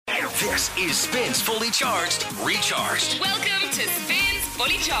This is Spins Fully Charged, Recharged. Welcome to Spins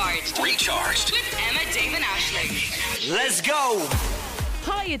Fully Charged, Recharged. with Emma, Dave and Aisling. Let's go.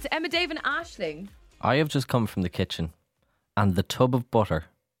 Hi, it's Emma, Dave and Aisling. I have just come from the kitchen and the tub of butter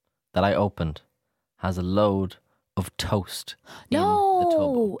that I opened has a load of toast in the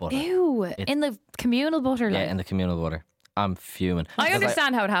tub of butter. Ew. In the communal butter. Yeah, in the communal butter. I'm fuming. I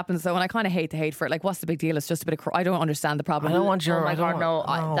understand how it happens though, and I kind of hate the hate for it. Like, what's the big deal? It's just a bit of. I don't understand the problem. I don't want your. Oh my I don't God,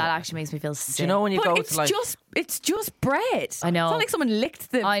 want- no. That actually makes me feel sick. Do you know when you But go it's to like? just bread. I know. It's not like someone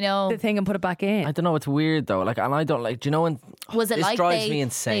licked the I know. the thing and put it back in. I don't know. It's weird though. Like, and I don't like. Do you know when? Was it this like drives they, me they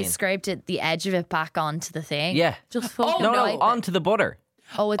insane. scraped the edge of it back onto the thing? Yeah. Just fucking no, right. onto the butter.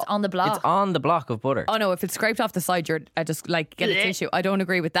 Oh, it's on the block. It's on the block of butter. Oh no! If it's scraped off the side, I just like get a tissue. I don't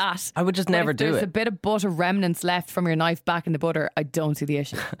agree with that. I would just But never if do there's it. a bit of butter remnants left from your knife back in the butter, I don't see the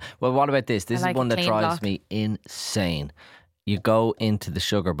issue. Well, what about this? This I like is one a that clean drives block. me insane. You go into the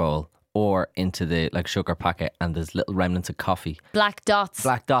sugar bowl or into the like sugar packet and there's little remnants of coffee. Black dots.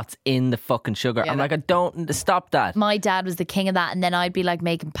 Black dots in the fucking sugar. I'm like, I don't stop that. My dad was the king of that, and then I'd be like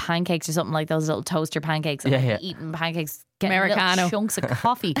making pancakes or something like those little toaster pancakes. And Yeah, I'd be yeah. eating pancakes, getting Americano. little chunks of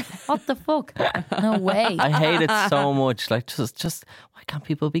coffee. What the fuck? No way. I hate it so much. Like, just why can't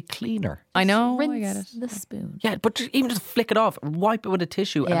people be cleaner? I know. I Rinse get it. the spoon. Yeah, but even just flick it off, wipe it with a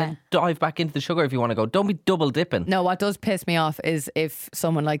tissue, and Yeah. then dive back into the sugar if you want to go. Don't be double dipping. No, what does piss me off is if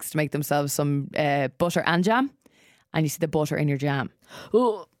someone likes to make themselves some butter and jam, and you see the butter in your jam.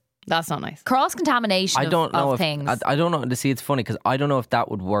 Ooh. That's not nice. Cross contamination I don't know of if things. I don't know. To see, it's funny because I don't know if that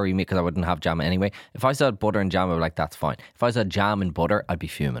would worry me because I wouldn't have jam anyway. If I saw butter and jam, I'd be like, that's fine. If I saw jam and butter, I'd be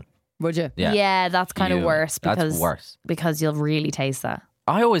fuming. Would you? Yeah, Yeah, that's kind of Fuming. worse That's because worse. because you'll really taste that.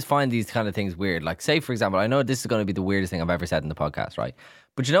 I always find these kind of things weird. Like, say for example, I know this is going to be the weirdest thing I've ever said in the podcast, right?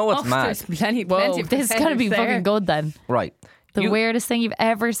 But you know what's mad, There's plenty Whoa, of this is going to be pretenders there fucking good then. right? The weirdest thing you've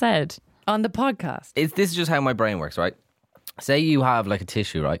ever said. on the podcast. This is just how my brain works, right? Say you have like a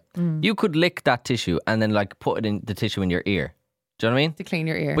tissue, right? You could lick that tissue and then like put it in the tissue in your ear. Do you know what I mean? To clean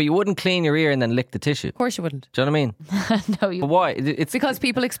your ear. But you wouldn't clean your ear and then lick the tissue. Of course you wouldn't. Do you know what I mean? No, you. But why? It's Because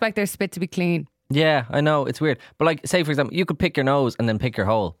people expect their spit to be clean. yeah, I know it's weird. But like, say for example, you could pick your nose and then pick your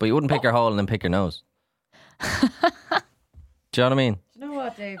hole, but you wouldn't pick your hole and then pick your nose. Do you know what I mean? You know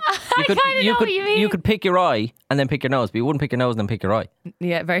what, Dave? You could, kinda know could, what you mean. You could pick your eye and then pick your nose, but you wouldn't pick your nose and then pick your eye.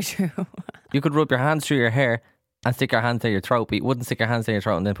 Yeah, very true. You could rub your hands through your hair and stick your hands down your throat, but you wouldn't stick your hands down your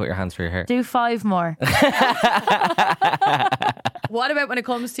throat and then put your hands through your hair. Do 5 more. What about when it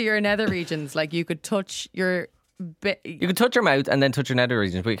comes to your nether regions? Like you could touch your bit. You could touch your mouth and then touch your nether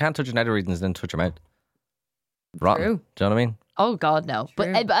regions, but you can't touch your nether regions and then touch your mouth. Rotten. True. Do you know what I mean? Oh God, no. But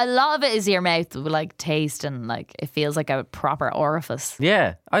True. a lot of it is your mouth with like taste and like it feels like a proper orifice.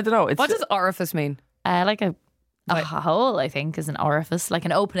 Yeah, I don't know. It's What does orifice mean? Like a hole, I think, is an orifice, like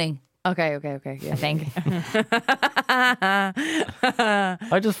an opening. Okay, yeah. I think.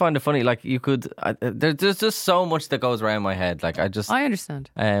 I just find it funny. Like you could, there's just so much that goes around my head. Like I just, I understand.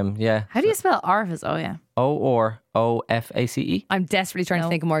 yeah. How do you spell orifice? Oh yeah, OROFACE. I'm desperately trying to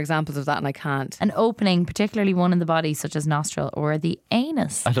think of more examples of that and I can't. an opening, particularly one in the body, such as nostril or the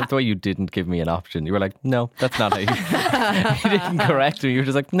anus. I love the way you didn't give me an option. You were like, no, that's not how you, you didn't correct me. You were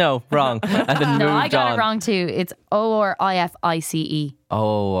just like, no, wrong. And then No, moved I got on. it wrong too. It's ORIFICE.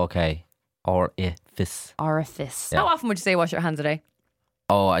 Oh, okay. Orifice. Orifice. How often would you say wash your hands a day?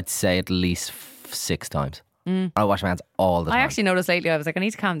 Oh, I'd say at least 6 times. I wash my hands all the time. I actually noticed lately, I was like, I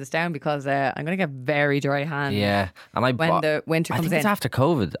need to calm this down because I'm going to get very dry hands. Yeah. And When the winter I comes think it's in. after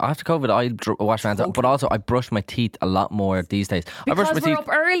COVID. After COVID, I wash my hands, but also I brush my teeth a lot more these days. I brush Because my we're teeth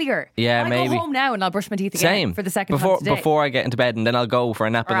up earlier. Yeah, I maybe. go home now and I'll brush my teeth again same for the second before time today. before I get into bed, and then I'll go for a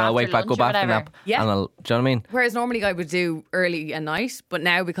nap, Or and then I'll wake after back lunch up or after a whatever. nap. Yeah. And I'll, do you know what I mean? Whereas normally I would do early and night, but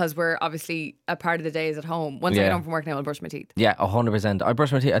now because we're obviously a part of the day is at home, once I Yeah. get home from work now, I'll brush my teeth. Yeah, 100%. I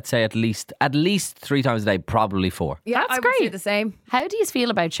brush my teeth. I'd say at least 3 times a day, probably 4. Yeah, That's I would say great. the same. How do you feel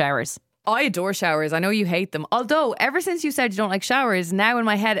about showers? I adore showers. I know you hate them. Although, ever since you said you don't like showers, now in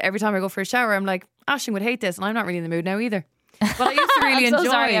my head, every time I go for a shower, I'm like, Aisling would hate this, and I'm not really in the mood now either. But I used to really I'm enjoy.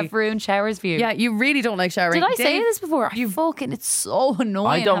 so sorry, I've ruined showers for you. Yeah, you really don't like showering. Did I say Dave, this before? It's so annoying.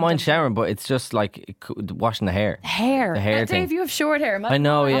 I don't having mind to- showering, but it's just like washing the hair. hair. The hair thing. Dave, you have short hair. I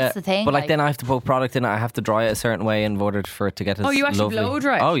know, yeah. That's the thing, but like like- then I have to put product in it. I have to dry it a certain way in order for it to get as Oh, you actually lovely. blow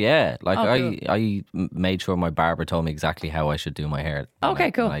dry it? Oh yeah, like Oh, cool. I made sure my barber told me exactly how I should do my hair.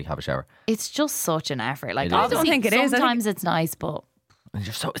 Okay, cool. When I have a shower. It's just such an effort. Like It is. obviously, I don't think it is. I think- sometimes it's nice, but And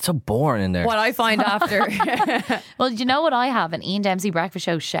it's so boring in there. What I find after. well, do you know what I have? An Ian Dempsey breakfast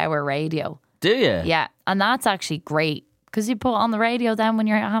show shower radio. Do you? Yeah, and that's actually great Because you put on the radio then when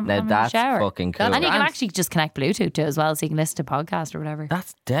you're having Now a that's shower. fucking cool. And you can grand. actually just connect Bluetooth to it as well, so you can listen to podcasts or whatever.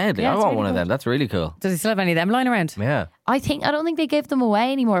 That's deadly. Yeah, I it's want really one of good. them. That's really cool. Does he still have any of them lying around? Yeah. I don't think they gave them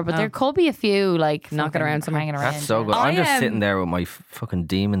away anymore, but there could be a few like Knocking fucking around somewhere. hanging around. That's so good. I I'm just am- sitting there with my fucking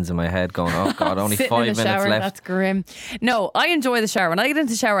demons in my head going, oh God, only Sitting 5 in the minutes shower, left. that's grim. No, I enjoy the shower. When I get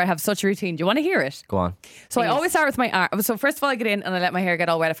into the shower, I have such a routine. Do you want to hear it? Go on. So I always start with my arm. So first of all, I get in and I let my hair get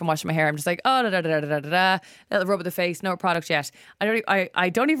all wet from washing my hair. I'm just like, oh, da da da da da da da. Little rub of the face, no product yet. I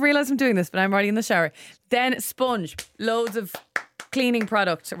don't even realize I'm doing this, but I'm already in the shower. Then sponge, loads of cleaning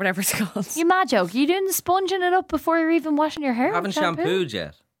product or whatever it's called. You mad joke? You doing the sponging it up before you're even washing your hair? Haven't with shampoo? shampooed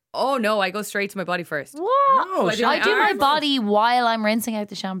yet. Oh no, I go straight to my body first. What? No, I do my arms. body while I'm rinsing out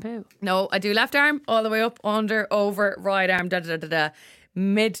the shampoo. No, I do left arm all the way up, under, over, right arm, da da da da da.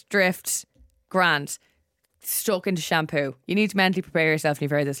 Mid drift, grand. Stuck into shampoo. You need to mentally prepare yourself when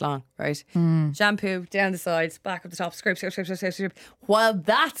you've heard this long, right? Shampoo down the sides, back up the top, scrape. While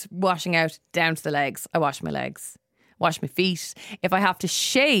that's washing out down to the legs, I wash my legs, wash my feet. If I have to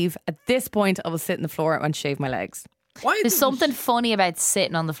shave at this point, I will sit on the floor and shave my legs. Why There's something funny about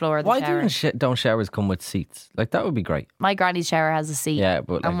sitting on the floor of the Why shower. don't showers come with seats? Like, that would be great. My granny's shower has a seat. Yeah,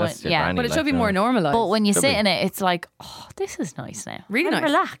 but like, And that's your yeah. granny, But it like, should be you know. more normalised. But when you Could sit be. in it, it's like, oh, this is nice now. Really I'm nice.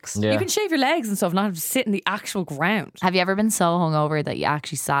 relaxed. Yeah. You can shave your legs and stuff, not have to sit in the actual ground. Have you ever been so hungover that you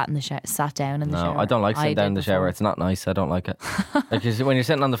actually sat down in the shower? No, I don't like sitting did down in the shower. before. It's not nice. I don't like it. Like when you're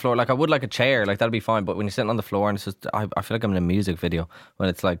sitting on the floor, like I would like a chair, like that'd be fine. But when you're sitting on the floor and it's just, I feel like I'm in a music video when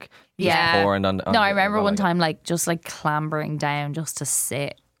it's like just Yeah. pouring on. No, I remember one time like just like clambering down just to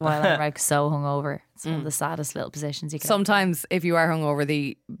sit while I'm like so hungover. It's one of the saddest little positions you can. Sometimes, if you are hungover,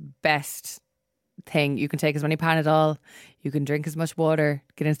 the best thing you can take as many Panadol, you can drink as much water,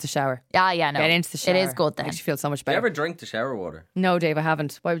 get into the shower. Yeah, no. Get into the shower. It is good then. Makes you feel so much Do you better. ever drink the shower water? No, Dave, I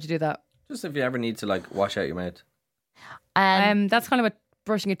haven't. Why would you do that? Just if you ever need to like wash out your mouth. That's kind of what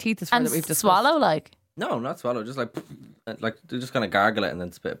brushing your teeth is for and that we've discussed. swallow like. No, not swallow. Just like they just kind of gargle it and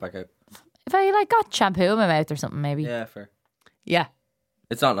then spit it back out. If I like got shampoo in my mouth or something, maybe. Yeah, fair. Yeah.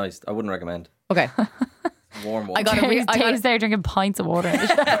 It's not nice. I wouldn't recommend. Okay. Warm water. I got a real. Dave's there drinking pints of water.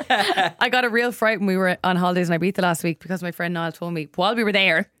 I got a real fright when we were on holidays in Ibiza last week because my friend Niall told me while we were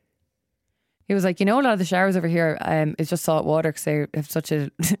there. He was like, you know, a lot of the showers over here is just salt water because they have such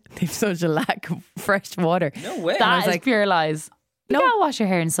a lack of fresh water. No way. That was is like, pure lies. You No. can't wash your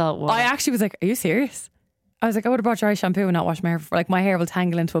hair in salt water. I actually was like, are you serious? I was like, I would have brought dry shampoo and not washed my hair. Like, my hair will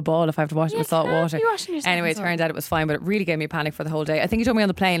tangle into a ball if I have to wash it with salt can't water. be washing yourself Anyway, in it salt. turned out it was fine, but it really gave me a panic for the whole day. I think he told me on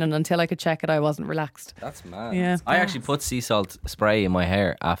the plane, and until I could check it, I wasn't relaxed. That's mad. Yeah. I actually put sea salt spray in my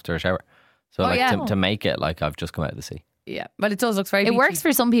hair after a shower. So like yeah. to make it like I've just come out of the sea. Yeah, but it does look very it beachy. works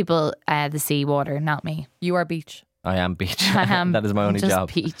for some people, the sea water, not me. You are beach. I am beach. I am That is my only just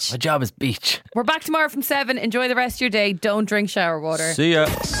job. beach. My job is beach. We're back tomorrow from 7. Enjoy the rest of your day. Don't drink shower water. See ya.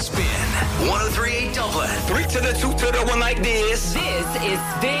 Spin 1038 Dublin. 3 to the 2 to the 1 like this. This is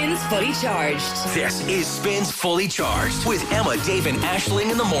Spins Fully Charged. This is Spins Fully Charged with Emma, Dave, and Ashling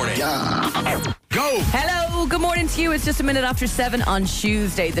in the morning. Go. Hello, good morning to you. It's just a minute after 7 on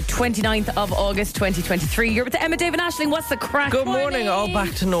Tuesday, the 29th of August 2023. You're with Emma, Dave, and Aisling. What's the crack? Good morning. All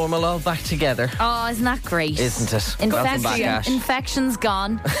back to normal. All back together. Oh, isn't that great? Isn't it? Welcome back, Ash. Infection's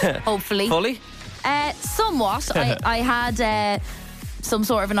gone, hopefully. Fully? Somewhat. I had some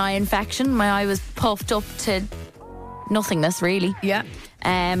sort of an eye infection. My eye was puffed up to nothingness, really. Yeah.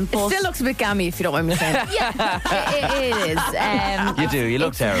 But Still looks a bit gammy, if you don't mind me saying. it is. You do. You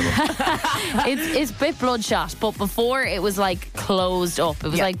look terrible. It's a bit bloodshot, but before it was like closed up. It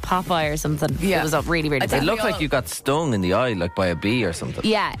was Yeah. like Popeye or something. Yeah. It was really, really I bad. think It looked like you got stung in the eye, like by a bee or something.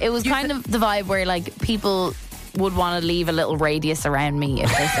 Yeah, it was kind of the vibe where like people would want to leave a little radius around me if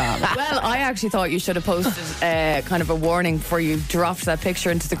they saw me. Well, I actually thought you should have posted kind of a warning before you dropped that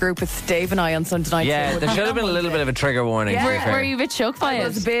picture into the group with Dave and I on Sunday night. Yeah, there should have been a little bit of a trigger warning. Yeah. to be fair. Were you a bit shook by It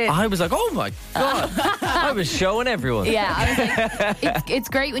was a it? bit. I was like, oh my God. I was showing everyone. Yeah, I was like, it's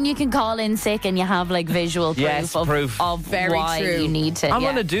great when you can call in sick and you have like visual proof, Yes, proof. of Very why true. you need to. I'm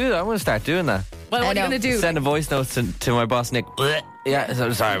yeah. going to do that. I'm going to start doing that. Well, what are you going to do? Send a voice note to my boss, Nick. Yeah,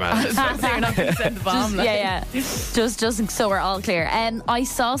 sorry, man. So you're not going to send the bomb. like. Yeah. Just so we're all clear. I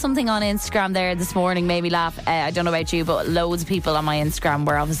saw something on Instagram there this morning, made me laugh. I don't know about you, but loads of people on my Instagram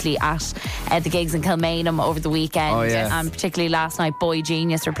were obviously at the gigs in Kilmainham over the weekend. Oh, yeah. And particularly last night, Boy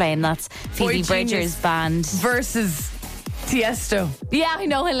Genius were playing. That's Boy Phoebe Bridgers' Genius band. Versus Tiesto. Yeah, I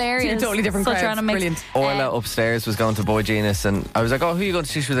know, hilarious. Two totally different Such crowds. random mix. Brilliant. Orla upstairs was going to Boy Genius, and I was like, "Oh, who are you going to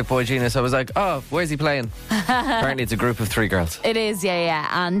see?" She was like, "Boy Genius." I was like, "Oh, where's he playing?" Apparently, it's a group of 3 girls. It is, yeah.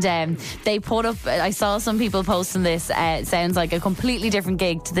 And they put up, I saw some people posting this, it sounds like a completely different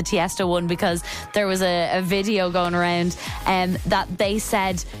gig to the Tiesto one, because there was a video going around that they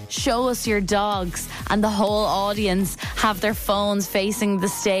said, "Show us your dogs," and the whole audience have their phones facing the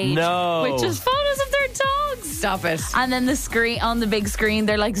stage. No. Which is photos of their dogs. Stop it. And then the screen, on the big screen,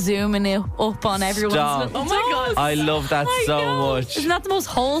 they're like zooming it up on everyone's Stop. little Oh my God. dogs. I love that I so know. much. Isn't that the most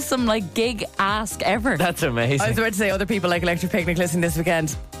wholesome gig ask ever? That's I was amazing. about to say other people like Electric Picnic listening this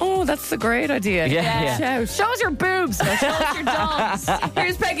weekend. Oh, that's a great idea. Yeah. Shout. Show us your boobs. Show us your dogs.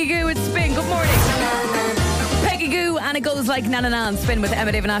 Here's Peggy Goo with Spin. Good morning. Peggy Goo, and it goes like na na na and Spin with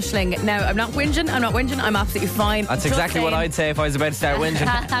Emma, David Ashling. Now, I'm not whinging. I'm absolutely fine. That's Just exactly what saying, I'd say if I was about to start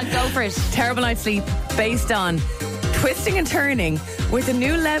whinging. Go for it. Terrible night's sleep based on twisting and turning with a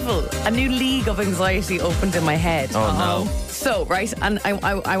new level, a new league of anxiety opened in my head. Oh, no. So, right, and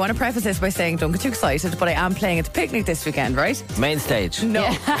I want to preface this by saying don't get too excited, but I am playing at the picnic this weekend, right? Main stage. No.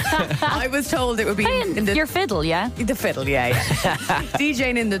 I was told it would be in the Your fiddle, yeah? The fiddle, yeah.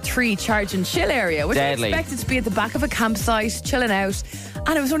 DJing in the tree charge and chill area, which Deadly. I expected to be at the back of a campsite, chilling out.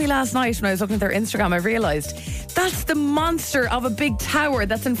 And it was only last night when I was looking at their Instagram, I realised that's the monster of a big tower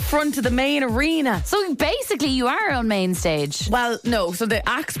that's in front of the main arena. So basically, you are on main stage. Well, no, so the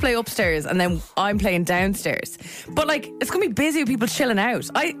acts play upstairs and then I'm playing downstairs. But it's going to be busy with people chilling out.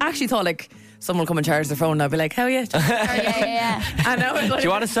 I actually thought someone will come and charge their phone and I'll be like, hell yeah. Yeah. I know. It's Do you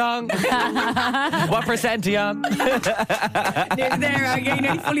want a song? What percent are you on? nearly there, I'm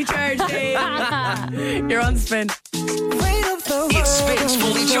getting fully charged. Dave. You're on Spin. It spins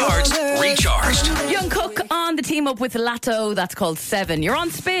fully charged, recharged. Young Cook on the team up with Lato. That's called 7. You're on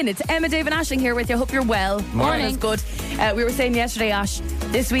Spin. It's Emma, David Ashling here with you. Hope you're well. Morning. That's good. We were saying yesterday, Ash,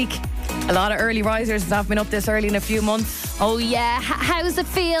 this week, a lot of early risers have been up this early in a few months. Oh, yeah. How's it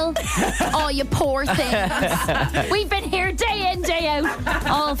feel? Oh, you poor things. We've been here day in, day out.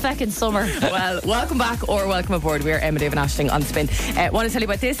 All fucking summer. Well, welcome back or welcome aboard. We are Emma, David Ashling on Spin. Want to tell you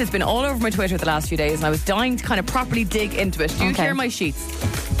about this. It's been all over my Twitter the last few days and I was dying to kind of properly dig into it. Do you Okay. hear my sheets?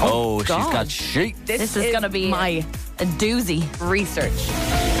 Oh, she's God. got sheet. This is going to be my a doozy. research.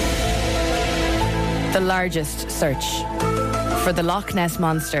 The largest search for the Lough Ness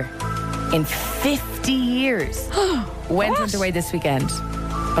monster in 50 years went underway this weekend.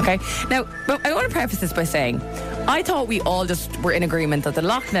 Okay. Now, I want to preface this by saying I thought we all just were in agreement that the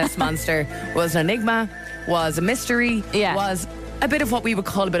Lough Ness monster was an enigma, was a mystery, Yeah. was a bit of what we would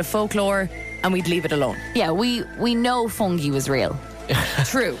call a bit of folklore, and we'd leave it alone. Yeah, we know fungi was real.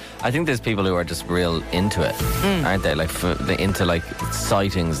 True. I think there's people who are just real into it, aren't they? They're into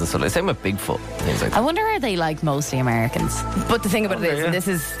sightings and stuff. Same with Bigfoot, things like I that. wonder, are they like mostly Americans? But the thing about it is, yeah. and this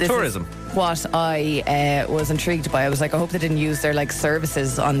is Tourism. what I was intrigued by. I was like, I hope they didn't use their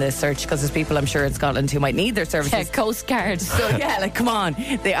services on this search, because there's people I'm sure in Scotland who might need their services. Yeah, Coast Guard. So yeah, come on,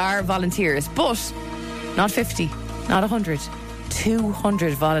 they are volunteers, but not 50, not 100,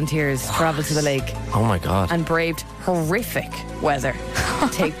 200 volunteers travelled to the lake Oh my God. and braved horrific weather to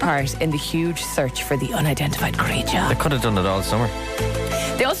take part in the huge search for the unidentified creature. They could have done it all summer.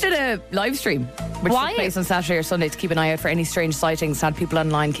 They also did a live stream, which Why? took place on Saturday or Sunday to keep an eye out for any strange sightings. Had people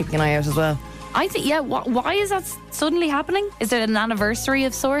online keeping an eye out as well. I think, yeah, why is that suddenly happening? Is it an anniversary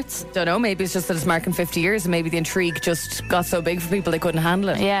of sorts? Don't know, maybe it's just that it's marking 50 years and maybe the intrigue just got so big for people they couldn't handle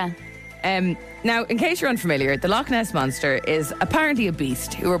it. Yeah. Now, in case you're unfamiliar, the Lough Ness Monster is apparently a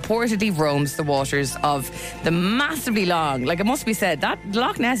beast who reportedly roams the waters of the massively long, it must be said, that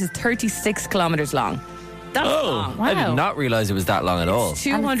Lough Ness is 36 kilometres long. That's long. I Wow. did not realise it was that long at all.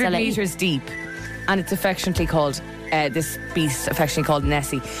 200 silly. metres deep. And it's affectionately called, this beast affectionately called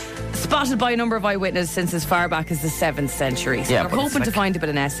Nessie. Spotted by a number of eyewitnesses since as far back as the 7th century. So Yeah, they're but it's hoping to find a bit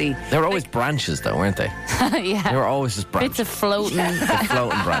of Nessie. They were always branches, though, weren't they? Yeah. They were always just Bits branches. of floating A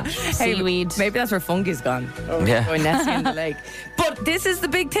floating branch. Hey, seaweed. Maybe that's where fungi's gone. Yeah. Going Nessie in the lake. But this is the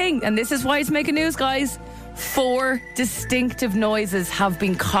big thing, and this is why it's making news, guys. 4 distinctive noises have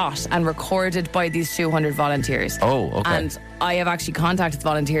been caught and recorded by these 200 volunteers. Oh, okay. And I have actually contacted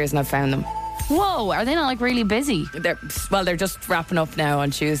volunteers and I've found them. Whoa, are they not really busy? They're just wrapping up now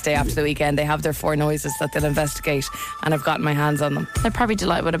on Tuesday after the weekend. They have their 4 noises that they'll investigate, and I've gotten my hands on them. They're probably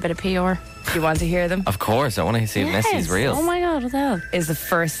delighted with a bit of PR. Do you want to hear them? Of course, I want to see if Nessie's real. Oh my God, what the hell? Is the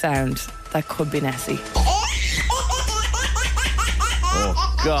first sound that could be Nessie.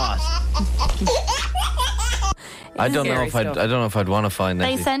 Oh God. I don't know Scary if I'd. stuff. I don't know if I'd want to find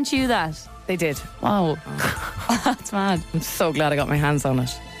They Nessie. sent you that? They did. Wow. That's mad. I'm so glad I got my hands on it.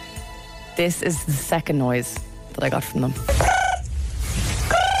 This is the second noise that I got from them.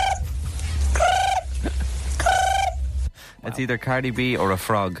 It's either Cardi B or a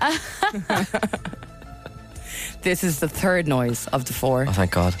frog. This is the third noise of the 4. Oh,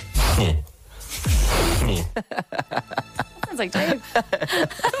 thank God. Sounds like Dave.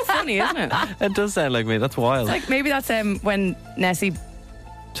 So funny, isn't it? It does sound like me. That's wild. Like maybe that's when Nessie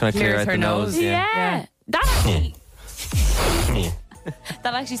Trying to clear clears out her the nose. nose. Yeah.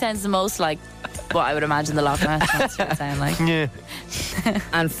 That actually sounds the most like what I would imagine the Lough Ness monster would sound like. Yeah.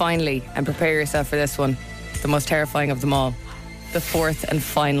 And finally, and prepare yourself for this one, the most terrifying of them all, the 4th and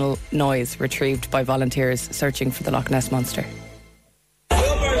final noise retrieved by volunteers searching for the Lough Ness monster.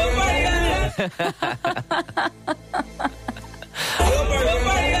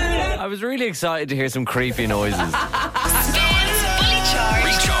 I was really excited to hear some creepy noises. Spins Fully Charged.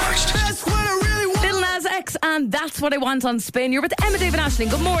 Recharged. Lil Nas X, and That's What I Want on Spin. You're with Emma, David, Ashling.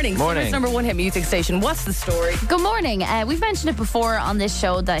 Good morning. Morning. Summer's number 1 hit music station. What's the story? Good morning. We've mentioned it before on this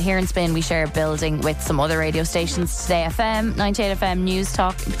show that here in Spin we share a building with some other radio stations. Today FM, 98 FM News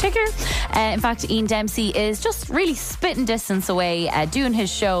Talk in particular. In fact, Ian Dempsey is just really spitting distance away doing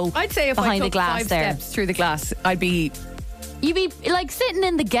his show I'd say if behind I the took glass 5 there. steps through the glass, I'd be You'd be like sitting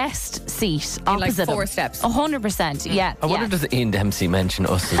in the guest seat like opposite 4 him. steps. 100%. Yeah. I wonder, does Ian Dempsey mention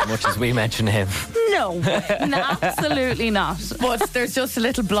us as much as we mention him? No way. No, absolutely not. But there's just a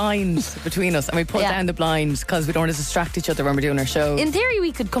little blind between us, and we put Yeah. down the blind because we don't want to distract each other when we're doing our show. In theory,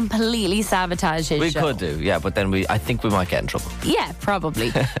 we could completely sabotage his We show. could do, yeah, but then I think we might get in trouble. Yeah,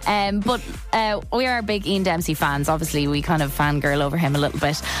 probably. But we are big Ian Dempsey fans. Obviously, we kind of fangirl over him a little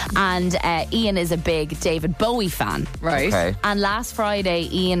bit. And Ian is a big David Bowie fan. Right. Okay. And last Friday,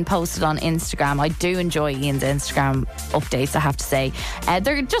 Ian posted on Instagram. I do enjoy Ian's Instagram updates, I have to say.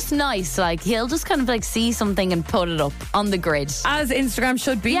 They're just nice. Like, he'll just kind of like see something and put it up on the grid. As Instagram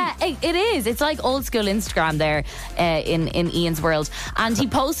should be. Yeah, it is. It's like old school Instagram there in Ian's world. And he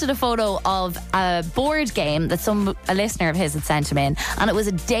posted a photo of a board game that a listener of his had sent him in. And it was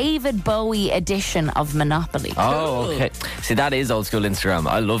a David Bowie edition of Monopoly. Oh, okay. See, that is old school Instagram.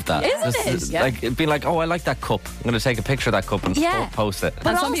 I love that. Isn't it? Yeah. Like, it'd be like, oh, I like that cup. I'm going to take a picture of that cup and Yeah. post it. And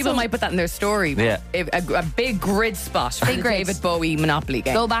But some people also- might put that in their story. Yeah. A big grid spot for Big the grid. David Bowie Monopoly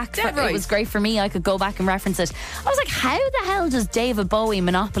game. Go back. Dead right. It was great for me. I could go back and reference it. I was like, how the hell does David Bowie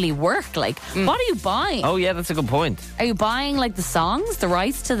Monopoly work? Like, what are you buying? Oh, yeah, that's a good point. Are you buying like the songs, the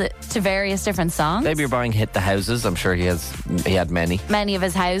rights to various different songs? Maybe you're buying Hit the Houses. I'm sure he had many. Many of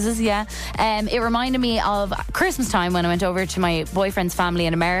his houses, yeah. It reminded me of Christmas time when I went over to my boyfriend's family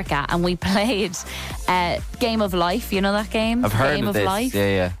in America and we played Game of Life. You know that game? I've heard Game of of this. Life.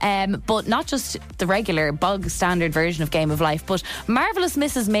 Yeah. But not just the regular bog standard version of Game of Life, but Marvelous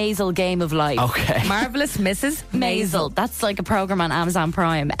Mrs. Maisel Game of Life. Okay. Marvelous Mrs. Maisel. That's like a program on Amazon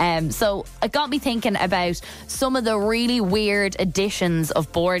Prime. So it got me thinking about some of the really weird editions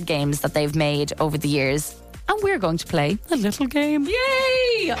of board games that they've made over the years. And we're going to play a little game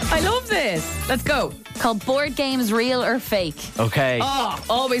Yay! I love this. Let's go. called Board Games Real or Fake. Okay. Oh,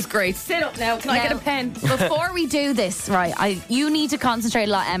 always great. Sit up now. Can I get a pen? Before we do this, right, you need to concentrate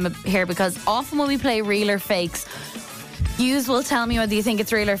a lot, Emma, here, because often when we play Real or Fakes, yous will tell me whether you think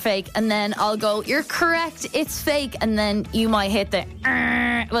it's real or fake, and then I'll go, you're correct, it's fake, and then you might hit the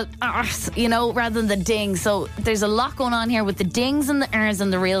rather than the ding. So there's a lot going on here with the dings and the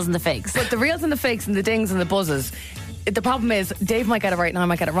and the reals and the fakes. But the reals and the fakes and the dings and the buzzes, the problem is Dave might get it right and I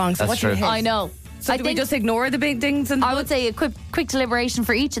might get it wrong. So That's what do you true. hit? I know. So I do we think just ignore the big dings and the I would say a quick deliberation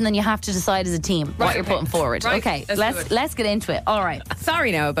for each, and then you have to decide as a team what you're okay. putting forward. Right, Okay, let's do it. let's get into it. All right.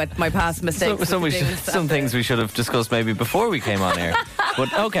 Sorry now about my past mistakes. Some things we should have discussed maybe before we came on air.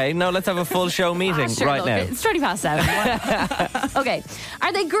 But okay, no, let's have a full show meeting Sure, right look, now. It's 7:20. Okay.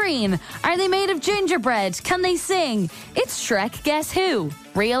 Are they green? Are they made of gingerbread? Can they sing? It's Shrek. Guess who?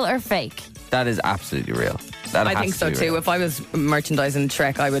 Real or fake? That is absolutely real. That I has think to so be too. real. If I was merchandising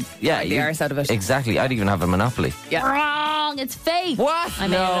Shrek, I would take the arse out of it. Exactly. I'd even have a Monopoly. Yeah. Wrong. It's fake. What? I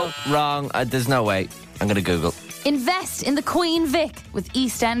made it No, up. wrong. There's no way. I'm going to Google. Invest in the Queen Vic with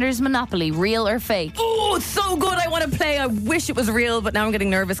EastEnders Monopoly. Real or fake? Oh, it's so good. I want to play. I wish it was real, but now I'm getting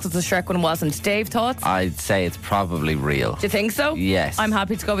nervous because the Shrek one wasn't. Dave, thoughts? I'd say it's probably real. Do you think so? Yes. I'm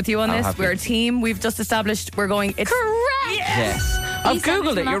happy to go with you on I'm this. happy. We're a team. We've just established we're going. It's Correct. Yes. I've EastEnders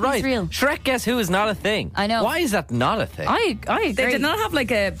Googled it. You're Monopoly's right. real. Shrek Guess Who is not a thing. I know. Why is that not a thing? I agree. They did not have like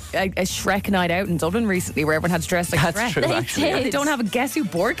a Shrek night out in Dublin recently where everyone had to dress like That's Shrek. true, They actually. did. They don't have a Guess Who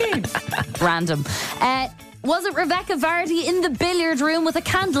board game. Random. Was it Rebecca Vardy in the billiard room with a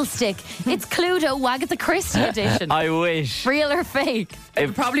candlestick? It's Cluedo Agatha Christie edition. I wish. Real or fake?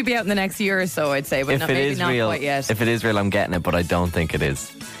 It'll probably be out in the next year or so, I'd say, but If it maybe is not real, quite yet. if it is real, I'm getting it, but I don't think it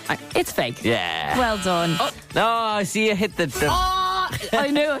is. It's fake. Yeah. Well done. No, I see you hit the. I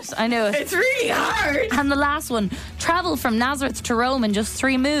knew it. I knew it. It's really hard. And the last one, travel from Nazareth to Rome in just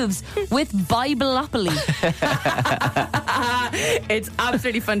 3 moves with Bibleopoly. It's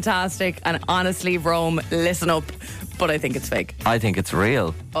absolutely fantastic. And honestly, Rome, listen up. But I think it's fake. I think it's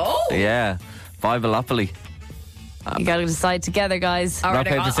real. Oh. Yeah. Bibleopoly. You got to decide together, guys. All Rock,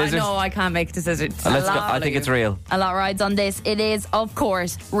 right, paper, scissors? No, I can't make decisions. Let's go. I think it's real. A lot rides on this. It is, of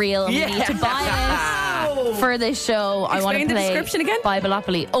course, real. We need to buy it for this show. I want to Explain the play description again.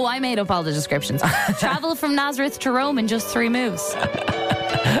 Bibleopoly. Oh, I made up all the descriptions. Travel from Nazareth to Rome in just 3 moves.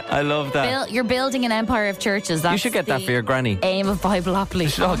 I love that. You're building an empire of churches. That's You should get that the for your granny. aim of Bibleopoly. We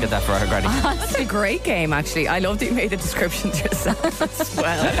should all get that for our granny. That's a great game, actually. I love that you made the descriptions yourself as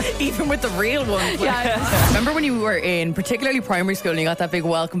well, even with the real ones. Yeah. Remember when you were in particularly primary school and you got that big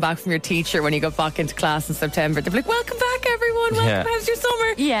welcome back from your teacher when you got back into class in September? They'd be like, welcome back, everyone. Welcome. Yeah. How's your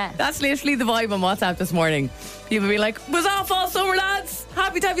summer? Yeah. That's literally the vibe on WhatsApp this morning. People be like, was off all summer, lads.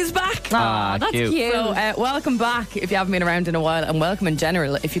 Happy to have you back. Ah, That's cute. cute. So, welcome back if you haven't been around in a while, and welcome in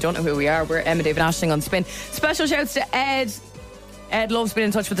general if you don't know who we are. We're Emma, David Ashling on Spin. Special shouts to Ed. Ed loves being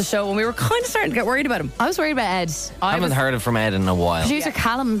in touch with the show, and we were kind of starting to get worried about him. I was worried about Ed. I haven't heard it from Ed in a while. Producer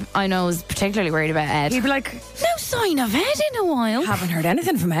Callum, I know, is particularly worried about Ed. He'd be like, No sign of Ed in a while. haven't heard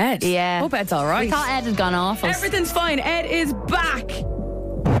anything from Ed. Yeah. Hope Ed's all right. We thought Ed had gone off us. Everything's fine. Ed is back.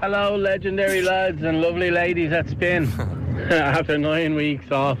 Hello, legendary lads and lovely ladies at Spin. After 9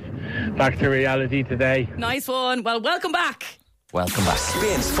 weeks off, back to reality today. Nice one. Well, welcome back. Welcome back.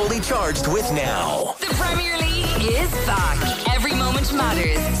 Spins Fully Charged with Now. The Premier League is back. Every moment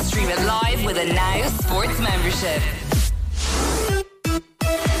matters. Stream it live with a Now Sports membership.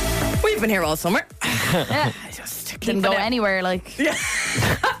 We've been here all summer. Yeah. Just Didn't go anywhere, like.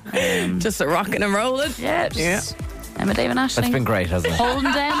 Just rocking and rolling. Yeah. just Emma, David Ashling. That's been great, hasn't it?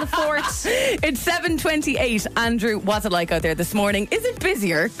 Holding down the fort. It's 7:28. Andrew, what's it like out there this morning? Is it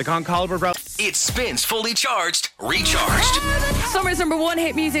busier? The Concalibur bro. It spins Fully Charged, Recharged. Summer's number one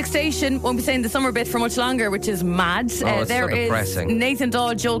hit music station. Won't be saying the summer bit for much longer, which is mad. It's so depressing. Nathan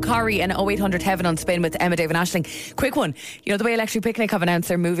Daw, Joel Corry, and 0800 Heaven on Spin with Emma, David Ashling. Quick one. You know the way Electric Picnic have announced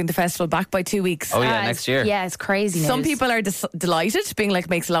they're moving the festival back by 2 weeks? Oh, yeah, next year. Yeah, it's crazy news. Some people are delighted, being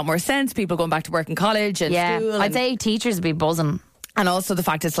like, makes a lot more sense. People going back to work in college and Yeah, school. I'd say teachers would be buzzing. And also the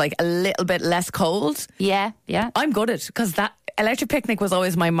fact it's like a little bit less cold. Yeah. I'm good at it because that Electric Picnic was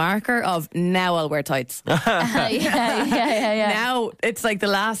always my marker of now I'll wear tights. yeah. Now it's like the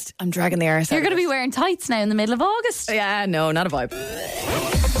last, I'm dragging the arse. You're going to be wearing tights now in the middle of August. Yeah, no, not a vibe.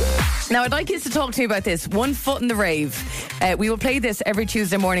 Now, I'd like you to talk to me about this. 1 Foot in the Rave. We will play this every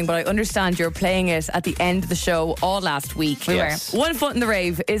Tuesday morning, but I understand you're playing it at the end of the show all last week. Yes. 1 Foot in the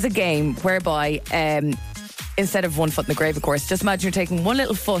Rave is a game whereby instead of 1 foot in the grave, of course, just imagine you're taking one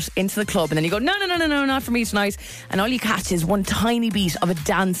little foot into the club and then you go, no, not for me tonight. And all you catch is one tiny beat of a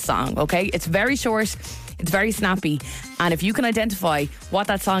dance song, okay? It's very short. It's very snappy. And if you can identify what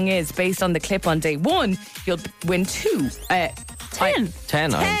that song is based on the clip on day one, you'll win 10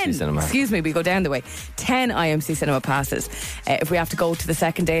 IMC Cinema. Excuse me, we go down the way. 10 IMC Cinema passes. If we have to go to the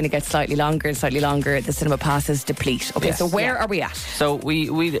second day and it gets slightly longer, the cinema passes deplete. Okay, Yes. so where are we at? So we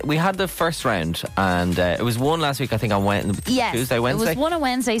had the first round, and it was one last week, I think, on Yes, Tuesday, Wednesday. it was one on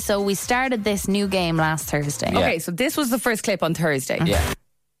Wednesday, so we started this new game last Thursday. Yeah. Okay, so this was the first clip on Thursday. Yeah.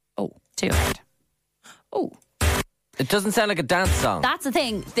 Oh. Too hard. Oh. It doesn't sound like a dance song. That's the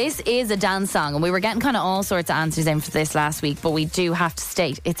thing. This is a dance song, and we were getting kind of all sorts of answers in for this last week, but we do have to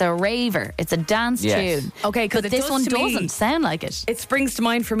state it's a raver. It's a dance Yes. tune. Okay, because But this one doesn't sound like it. It springs to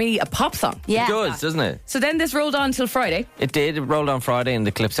mind for me a pop song. Yeah. It does, doesn't it? So then this rolled on till Friday. It did. It rolled on Friday, and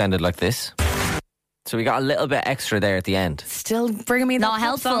the clip sounded like this. So we got a little bit extra there at the end. Still bringing me that Not pop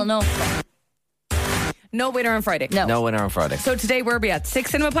helpful song. enough. No winner on Friday. No. No winner on Friday. So today where are we at?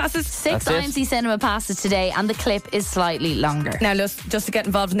 6 cinema passes? 6 That's it. IMC Cinema passes today, and the clip is slightly longer. Now, just to get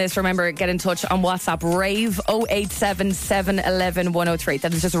involved in this, remember, get in touch on WhatsApp, Rave 087 711 103.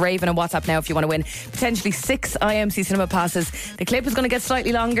 That is just Rave and a WhatsApp now if you want to win potentially 6 IMC Cinema passes. The clip is going to get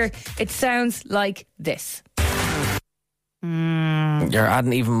slightly longer. It sounds like this. You're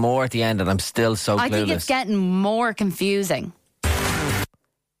adding even more at the end, and I'm still so clueless. I think it's getting more confusing. Do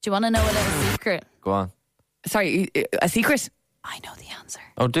you want to know a little secret? Go on. Sorry, a secret? I know the answer.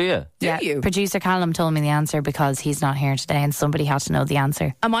 Oh, do you? Do you? Producer Callum told me the answer because he's not here today and somebody had to know the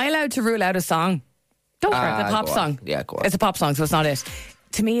answer. Am I allowed to rule out a song? Go for it. The pop go on. song. Yeah, go on. It's a pop song, so it's not it.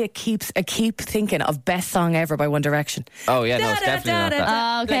 To me, I keep thinking of Best Song Ever by One Direction. Oh yeah, no, it's definitely not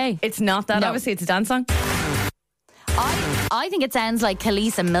that. Okay. Like, it's not that. No. Obviously, it's a dance song. I think it sounds like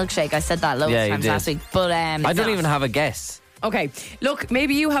Khalees and Milkshake. I said that loads Yeah, of you times did. last week. But I don't even have a guess. Okay, look,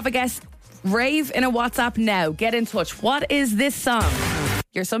 maybe you have a guess. Rave in a WhatsApp now. Get in touch. What is this song?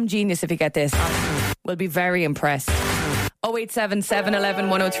 You're some genius if you get this. We'll be very impressed. 087 711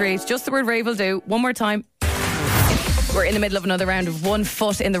 103. It's just the word rave will do. One more time. We're in the middle of another round of 1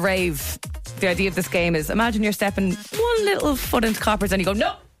 foot in the rave. The idea of this game is imagine you're stepping one little foot into coppers and you go,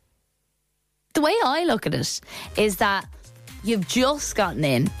 no. the way I look at it is that you've just gotten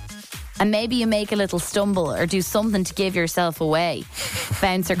in and maybe you make a little stumble or do something to give yourself away.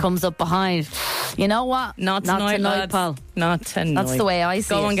 Bouncer comes up behind. You know what? Not tonight, lads. pal. Not tonight. That's the way I see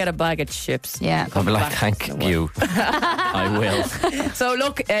Go it. and get a bag of chips. Yeah. I'll be like, thank you. I will. So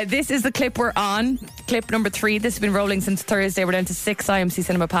look, this is the clip we're on. Clip number 3. This has been rolling since Thursday. We're down to 6 IMC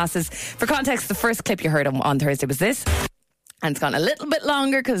cinema passes. For context, the first clip you heard on Thursday was this. And it's gone a little bit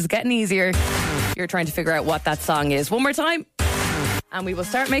longer because it's getting easier. You're trying to figure out what that song is. One more time. And we will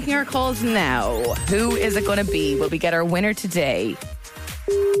start making our calls now. Who is it going to be? Will we get our winner today?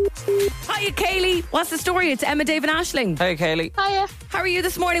 Hiya, Kaylee. What's the story? It's Emma, Dave and Aisling. Hey, Kaylee. Hiya. How are you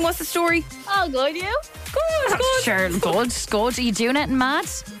this morning? What's the story? Oh, good, you? Good. Sure, good. Are you doing it mad?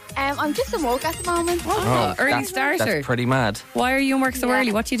 I'm just in work at the moment. Oh, early that's- starter. That's pretty mad. Why are you in work so Yeah.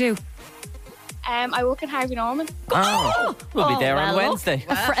 early? What do you do? I work in Harvey Norman. Oh, we'll be there on well, Wednesday.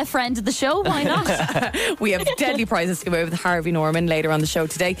 A friend of the show, why not? We have deadly prizes to give away with Harvey Norman later on the show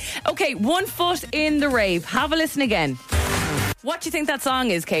today. Okay, 1 foot in the rave. Have a listen again. What do you think that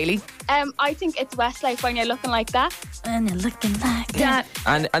song is, Kaylee? I think it's Westlife when you're looking like that. And you're looking like that.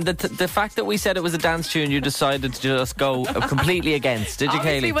 And the fact that we said it was a dance tune, you decided to just go completely against, did you,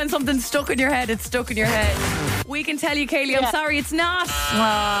 Obviously, Kaylee? when something's stuck in your head, it's stuck in your head. We can tell you, Kaylee, I'm Yeah. sorry, it's not.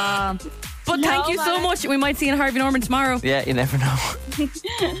 But No thank you so matter. much. We might see you in Harvey Norman tomorrow. Yeah, you never know.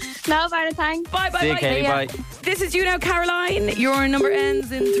 No, better thanks. Bye, bye, See you, bye. Kaylee. Bye. This is you now, Caroline. Your number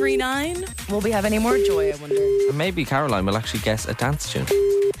ends in 39. Will we have any more joy, I wonder? Maybe Caroline will actually guess a dance tune.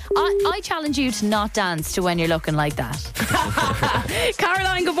 I challenge you to not dance to when you're looking like that.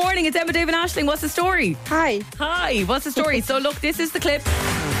 Caroline, good morning. It's Emma, Dave and Aisling. What's the story? Hi. Hi, what's the story? So look, this is the clip.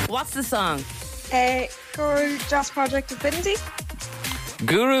 What's the song? Guru Jazz Project Infinity.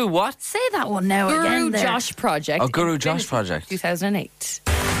 Guru what? Say that one now Guru again there. Josh Project. Oh, Guru Josh Project. 2008.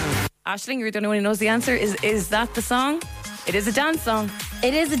 Aisling, you're the only one who knows the answer. Is that the song? It is a dance song.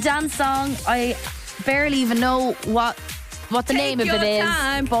 It is a dance song. I barely even know what the name of it is.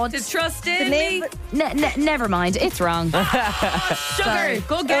 Time But to trust in The name me. never mind. It's wrong. Sugar.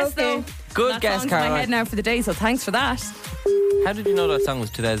 Good guess, Okay. though. Good That guess, song's in my Caroline. head now for the day, so thanks for that. How did you know that song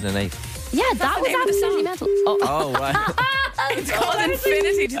was 2008? Yeah, that the was name of the absolutely song. mental. Oh, Oh, right. It's called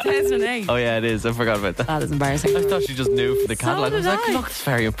Infinity 2008. Oh, yeah, it is. I forgot about that. that is embarrassing. I thought she just knew from the catalog. I was did like, I. look, it's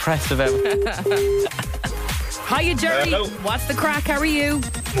very impressive, Emma. Hiya, Jerry. Hello. What's the crack? How are you?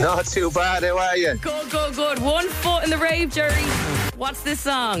 Not too bad, how are you? Good. 1 foot in the rave, Jerry. What's this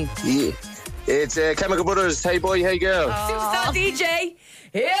song? Yeah. It's Chemical Brothers, Hey Boy, Hey Girl. Superstar DJ.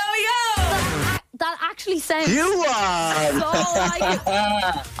 Here we go. That actually sounds You are! so like it.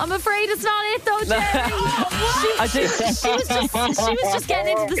 I'm afraid it's not it though, Jerry. I think She was just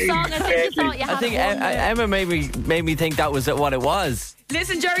getting into the song. I think you thought you had I think one. Emma made me think that was what it was.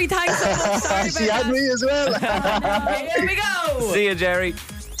 Listen, Jerry, thanks so much. Sorry She about had me as well. that. Here we go. See you, Jerry.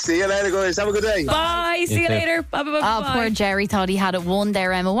 See you later, guys. Have a good day. Bye. See you too. later. Bye. Oh, poor Jerry thought he had it won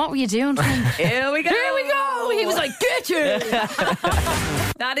there, Emma. What were you doing to him? Here we go. He was like, get you.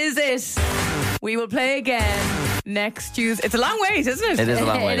 That is it. We will play again next Tuesday. It's a long wait, isn't it? It is a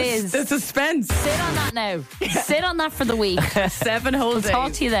long way. It is. The suspense. Sit on that now. Sit on that for the week. 7 whole days.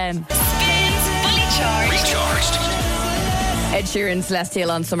 Talk to you then. Recharged. Ed Sheeran, Celestial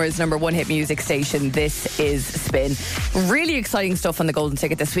on Summer's number 1 hit music station. This is Spin. Really exciting stuff on the Golden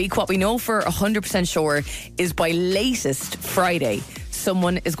Ticket this week. What we know for 100% sure is by latest Friday,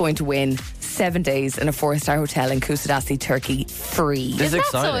 someone is going to win 7 days in a 4-star hotel in Kusadasi, Turkey, free. This is Isn't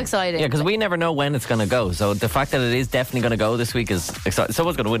that so exciting? Yeah, because we never know when it's going to go. So the fact that it is definitely going to go this week is exciting.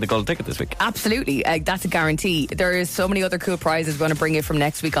 Someone's going to win the golden ticket this week. Absolutely. That's a guarantee. There is so many other cool prizes we're going to bring you from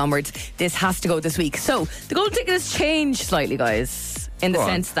next week onwards. This has to go this week. So the Golden Ticket has changed slightly, guys, in the Go on.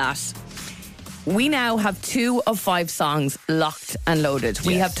 sense that we now have 2 of 5 songs locked and loaded.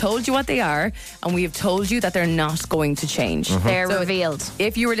 We have told you what they are, and we have told you that they're not going to change. They're So revealed.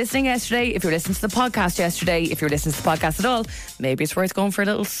 if you were listening yesterday, if you were listening to the podcast yesterday, if you were listening to the podcast at all, maybe it's worth going for a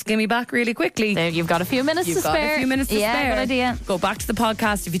little skimmy back really quickly. There, you've got a few minutes You've to got spare. a few minutes to yeah, spare. good idea. Go back to the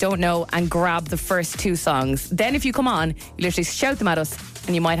podcast if you don't know and grab the first 2 songs. Then if you come on, you literally shout them at us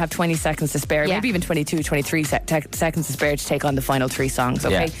and you might have 20 seconds to spare, Yeah. maybe even 22, 23 seconds to spare to take on the final 3 songs,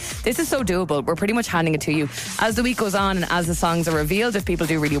 okay? Yeah. This is so doable. We're pretty much handing it to you. As the week goes on and as the songs are revealed, if people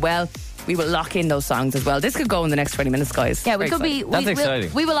do really well, we will lock in those songs as well. This could go in the next 20 minutes, guys. Yeah, we Very could be. exciting. That's we,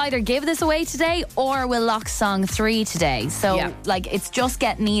 exciting. We will either give this away today or we'll lock song 3 today. So, Yeah. like, it's just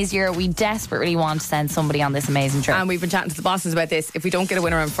getting easier. We desperately want to send somebody on this amazing trip. And we've been chatting to the bosses about this. If we don't get a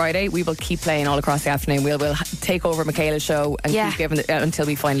winner on Friday, we will keep playing all across the afternoon. We'll take over Michaela's show and Yeah. keep giving it until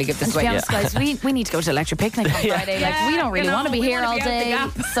we finally give this And to away. be honest, guys, we need to go to Electric Picnic on Friday. Like, we don't really you know, want to be we here wanna all be out the day.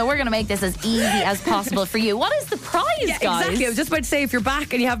 gap. So we're going to make this as easy as possible for you. What is the prize, Yeah, guys? exactly. I was just about to say, if you're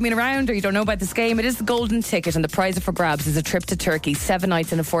back and you haven't been around or you don't know about this game, it is the golden ticket, and the prize for grabs is a trip to Turkey, 7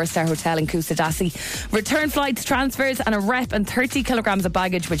 nights in a 4-star hotel in Kusadasi, return flights, transfers, and a rep and 30 kilograms of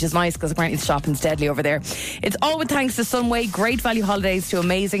baggage, which is nice because apparently the shopping's deadly over there. It's all with thanks to Sunway. Great value holidays to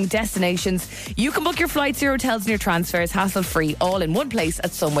amazing destinations. You can book your flights, your hotels, and your transfers hassle free, all in one place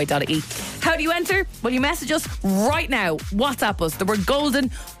at sunway.ie. How do you enter? Well, you message us right now. WhatsApp us the word golden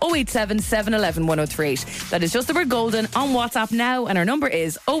 087 711 1038. That is just the word golden on WhatsApp now, and our number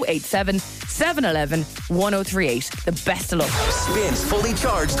is 087 711 1038. The best of luck. Spins fully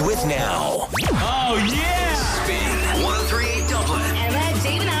charged with Now. Oh, yeah! Spin 1038 Dublin. Emma,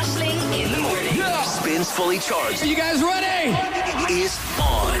 David Ashling in the morning. Spins fully charged Are you guys ready? is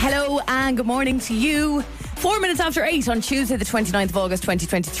on. Hello and good morning to you. 4 minutes after 8 on Tuesday, the 29th of August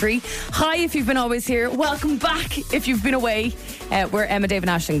 2023. Hi if you've been always here. Welcome back if you've been away. We're Emma, David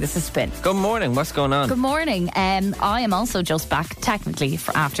Ashling. This is Spin. Good morning. What's going on? Good morning. I am also just back, technically,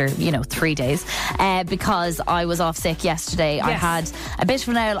 for after 3 days, because I was off sick yesterday. I had a bit of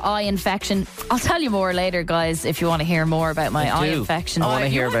an eye infection. I'll tell you more later, guys, if you want to hear more about my eye infection. I want to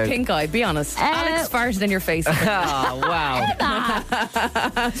hear about. Pink eye, be honest. Alex farted in your face. Oh, wow.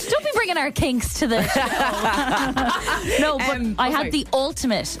 Don't be bringing our kinks to the show. No, but I had the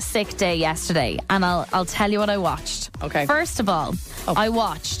ultimate sick day yesterday, and I'll tell you what I watched. Okay. First of all, I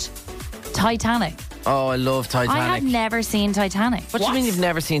watched Titanic. Oh, I love Titanic. I had never seen Titanic. What do you mean you've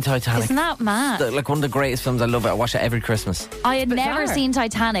never seen Titanic? Isn't that mad? Like one of the greatest films. I love it. I watch it every Christmas. I had never Bizarre. seen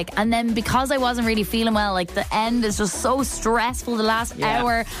Titanic, and then because I wasn't really feeling well, like the end is just so stressful. The last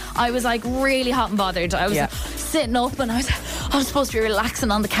hour, I was like really hot and bothered. I was sitting up, and I was supposed to be relaxing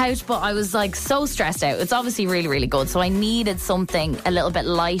on the couch, but I was like so stressed out. It's obviously really, really good, so I needed something a little bit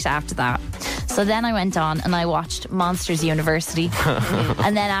light after that. So then I went on and I watched Monsters University,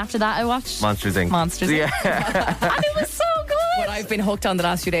 and then after that I watched Monsters Inc. Inc. And it was so good. What I've been hooked on the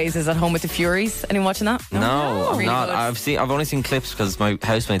last few days is At Home with the Furies. Anyone watching that? No, I'm Really not. good. I've only seen clips because my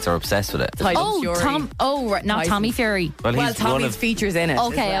housemates are obsessed with it. Tyson Fury. Right, not Tyson. Tommy Fury. Well, Well, he's one Tommy's of. features in it.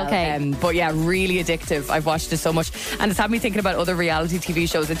 Okay, as well. okay. But yeah, really addictive. I've watched it so much, and it's had me thinking about other reality TV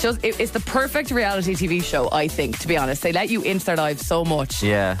shows. It's the perfect reality TV show, I think. To be honest, they let you into their lives so much,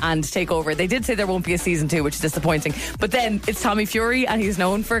 and take over. They did say there won't be a season 2, which is disappointing. But then it's Tommy Fury, and he's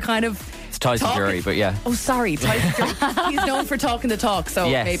known for kind of. It's Tyson Fury, but yeah. Oh, sorry, Tyson Fury. He's known for talking the talk, so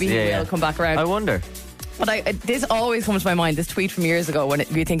Yes, maybe he will come back around. I wonder. But this always comes to my mind, this tweet from years ago when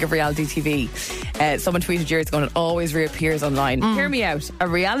you think of reality TV. Someone tweeted years ago and it always reappears online. Hear me out. A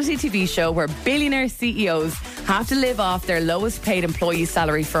reality TV show where billionaire CEOs have to live off their lowest paid employee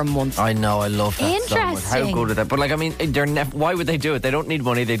salary for a month. I know, I love that so much. How Interesting. good is that? But like, I mean, why would they do it? They don't need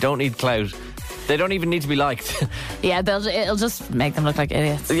money. They don't need clout. They don't even need to be liked. Yeah, it'll just make them look like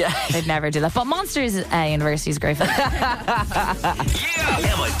idiots. Yeah. They'd never do that. But Monsters University is great.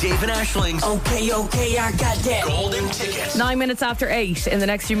 Emma, Dave and Ashling's Okay, I got that. golden ticket. 9 minutes after 8, in the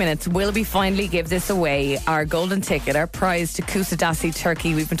next few minutes, will we finally give this away? Our golden ticket, our prize to Kusadasi,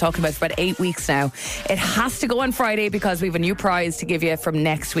 Turkey. We've been talking about it for about 8 weeks now. It has to go on Friday because we have a new prize to give you from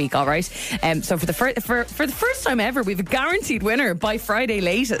next week, all right? So for the first time ever, we have a guaranteed winner by Friday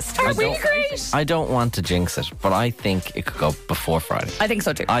latest. Are we great? I don't want to jinx it, but I think it could go before Friday. I think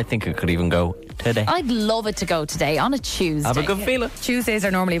so too. I think it could even go today. I'd love it to go today on a Tuesday. Have a good feeling. Tuesdays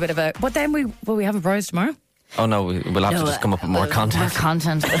are normally a bit of a... But then will we have a prize tomorrow? Oh no, we'll have to just come up with more More content.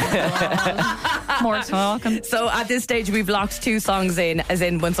 content. More talking. So at this stage, we've locked 2 songs in, as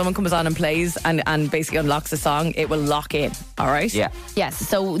in when someone comes on and plays and basically unlocks a song, it will lock in. All right? Yeah. Yes,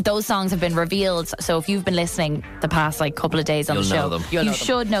 so those songs have been revealed. So if you've been listening the past couple of days on You'll the show, know them. You'll know you them.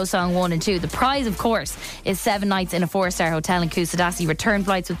 should know song 1 and 2. The prize, of course, is 7 nights in a 4-star hotel in Kusadasi, return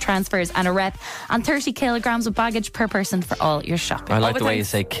flights with transfers and a rep, and 30 kilograms of baggage per person for all your shopping. I like but the way you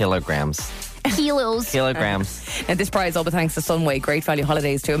thanks- say kilograms. Kilos. Kilograms. And this prize all but thanks to Sunway. Great value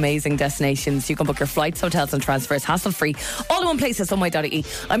holidays to amazing destinations. You can book your flights, hotels and transfers hassle free. All in one place at sunway.ie.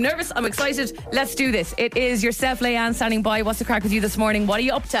 I'm nervous. I'm excited. Let's do this. It is yourself, Leanne, standing by. What's the crack with you this morning? What are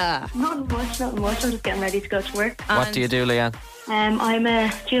you up to? Not much. I'm just getting ready to go to work. What do you do, Leanne? I'm a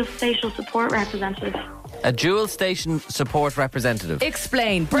geospatial support representative. A dual station support representative.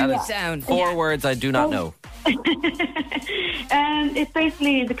 Explain. Break it down. 4 words I do not know. It's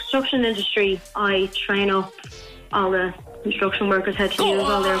basically the construction industry. I train up all the construction workers how to use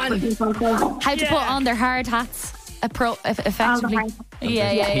all their equipment. How to put on their hard hats. Effectively.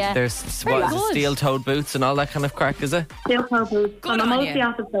 Yeah. There's steel-toed boots and all that kind of crack, is it? Steel-toed boots. I'm mostly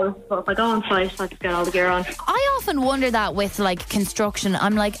office-based, but if I go on site, I just get all the gear on. I often wonder that with like construction.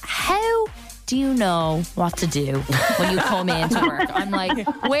 I'm like, how do you know what to do when you come into work? I'm like,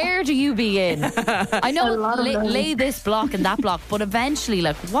 where do you begin? I know lay this block and that block, but eventually,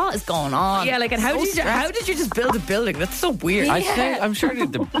 like, what is going on? Yeah, like, and how did you just build a building? That's so weird. I'm sure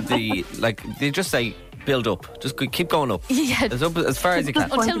they just say build up. Just keep going up. Yeah. As far as you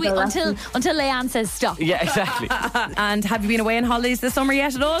can. until Leanne says stop. Yeah, exactly. And have you been away on holidays this summer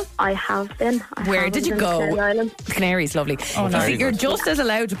yet at all? I have been. Where did you go? The Canaries, lovely. Oh, no. You're just as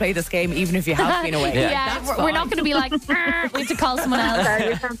allowed to play this game even if you have been away. We're not going to be like, we have to call someone else.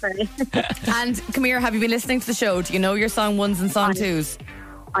 And come here, have you been listening to the show? Do you know your song ones and song twos?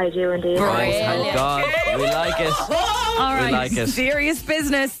 I do indeed. Right, oh God, we like it. All right, we like it. Serious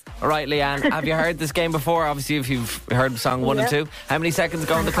business. All right, Leanne, have you heard this game before? Obviously, if you've heard song 1 and 2. How many seconds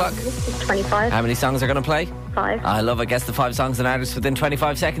go on the clock? 25. How many songs are going to play? 5. I love it. Guess the 5 songs and artists within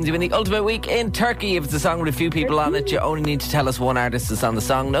 25 seconds. You win the ultimate week in Turkey. If it's a song with a few people on it, you only need to tell us one artist that's on the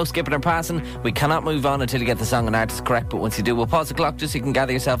song. No skipping or passing. We cannot move on until you get the song and artist correct, but once you do, we'll pause the clock just so you can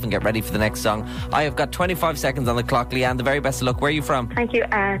gather yourself and get ready for the next song. I have got 25 seconds on the clock. Leanne, the very best of luck. Where are you from? Thank you,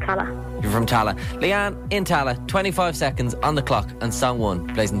 Tala. You're from Tala. Leanne, in Tala, 25 seconds on the clock, and song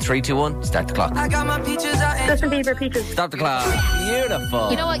 1 plays in 3, 2, 1. Start the clock. I got my peaches out. Justin Bieber, Peaches. Stop the clock.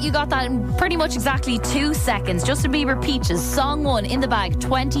 Beautiful. You know what? You got that in pretty much exactly 2 seconds. Justin Bieber, Peaches, song 1 in the bag.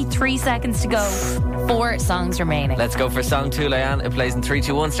 23 seconds to go. 4 songs remaining. Let's go for song 2, Leanne. It plays in 3,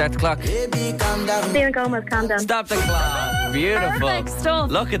 2, 1. Start the clock. Selena Gomez, Calm Down. Stop the clock. Beautiful. Perfect stuff.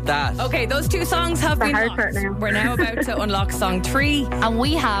 Look at that. Okay, those 2 songs have been hard locked. part now. We're now about to unlock song 3. And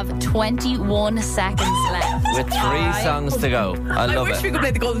we have 21 seconds left. With 3 songs to go. I love wish it. we could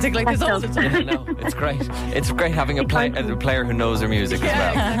play the golden tick like this all the time. Yeah, no, it's great. It's great having a player who knows their music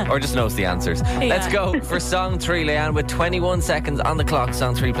as well. Or just knows the answers. Let's go for song 3, Leanne, with 21 seconds on the clock.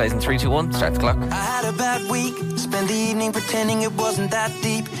 Song 3 plays in 3, 2, 1. Start the clock. I had a bad week. Spent the evening pretending it wasn't that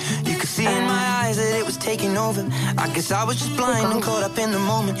deep. You could see in my eyes that it was taking over. I guess I was just blind and caught up in the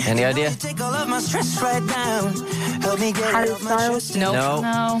moment. Any idea? Take all of my stress right down. Help me get Harry off my chest. Styles.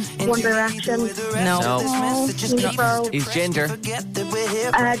 No. One Direction. No. Info. He's Ginger. Ed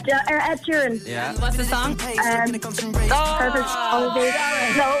Sheeran. Yeah. What's the song? Perfect Holidays.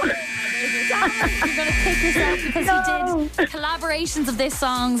 No. You're going to kick yourself because you did collaborations of this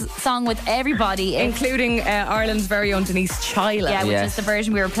song with everybody, including Ireland's very own Denise Chyla. Yeah, which is the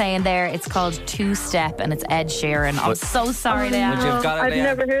version we were playing there. It's called Two Step and it's Ed Sheeran. I'm so sorry, Leanne. Would you have got it, I've Leanne?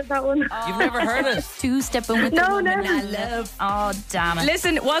 never heard that one. You've never heard it? Two Stepping with the woman I love. Oh, damn it.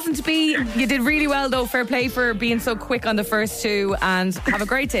 Listen, it wasn't to be. You did really well, though. Fair play for being so quick on the first 2, and have a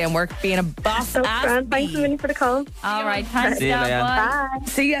great day in work, being a boss So ass thanks a million for the call. All right, thanks, See you, Dad. Leanne. Bye.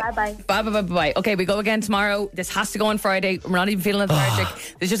 See ya. Bye. Okay, we go again tomorrow. This has to go on Friday. We're not even feeling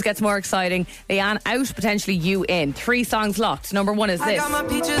lethargic. This just gets more exciting. Leanne out, potentially you in. 3 songs locked. Number 1 is I this. got my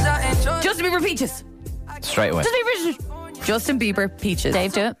peaches out and joy. Justin Bieber, Peaches. Straight away. Justin Bieber, Peaches.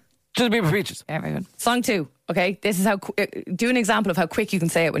 Dave, do it. Just be preachers. Yeah, very good. Song 2. Okay, this is how. Do an example of how quick you can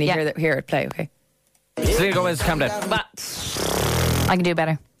say it when you hear it play. Okay. Selena Gomez, Calm Down. I can do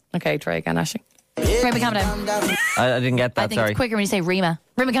better. Okay, try again, Ashley. Rima, calm down. I didn't get that. I think Sorry. it's quicker when you say Rima.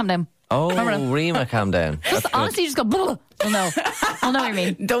 Rima, calm down. Oh, Rima, calm down. Just honestly, just go. Blah. I'll know. I'll know what you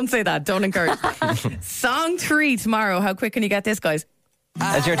mean. Don't say that. Don't encourage. Song 3 tomorrow. How quick can you get this, guys?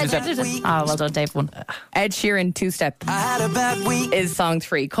 That's your 2 steps. Oh, well done, Dave. 1. Ed Sheeran, 2 Step. I had a bad week. Is song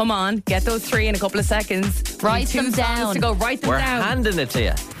 3. Come on, get those 3 in a couple of seconds. Write Two them songs down. to go. Write them We're down. handing it to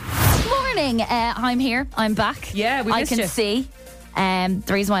you. Good morning. I'm here. I'm back. Yeah, we I missed can you. see.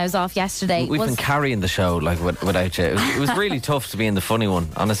 The reason why I was off yesterday We've was been carrying the show like without you. It was really tough to be in the funny one,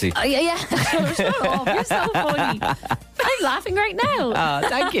 honestly. yeah. Shut up. You're so funny. I'm laughing right now.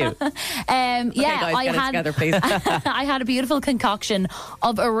 Thank you. Okay, guys, I get had it together, please. I had a beautiful concoction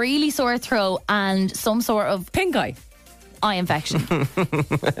of a really sore throat and some sort of pink eye infection.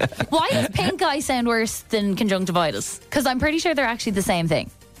 Why does pink eye sound worse than conjunctivitis? Because I'm pretty sure they're actually the same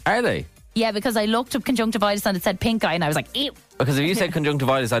thing. Are they? Yeah, because I looked up conjunctivitis and it said pink eye and I was like, ew. Because if you say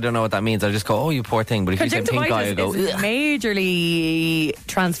conjunctivitis, I don't know what that means. I just go, oh, you poor thing. But if you say pink eye, I go, is majorly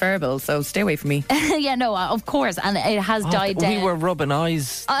transferable, so stay away from me. Yeah, no, of course. And it has died down. We were rubbing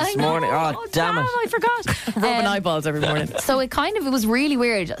eyes this morning. Oh, damn it. I forgot. Rubbing eyeballs every morning. So it was really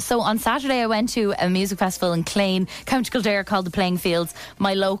weird. So on Saturday I went to a music festival in Clane, County Kildare, called the Playing Fields,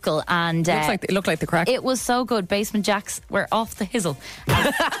 my local, and it looked like the crack. It was so good. Basement Jacks were off the hizzle,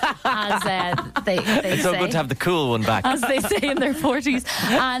 as they it's so good to have the cool one back, as they say in their 40s.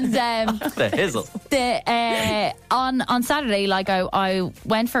 And the hizzle. On Saturday, like I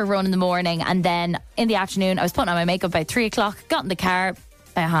went for a run in the morning, and then in the afternoon I was putting on my makeup about 3 o'clock. Got in the car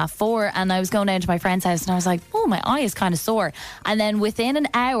about 4:30, and I was going down to my friend's house, and I was like, oh, my eye is kind of sore. And then within an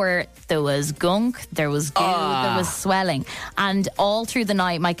hour there was gunk, there was goo, there was swelling, and all through the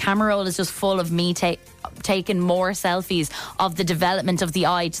night my camera roll is just full of me taking more selfies of the development of the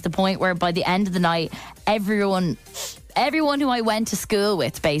eye, to the point where by the end of the night everyone who I went to school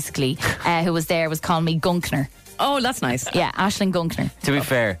with, basically, who was there, was calling me Gunkner. Oh, that's nice. Yeah, Aisling Gunkner. To be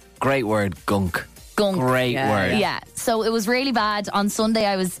fair, great word, gunk. Great word. Yeah. So it was really bad. On Sunday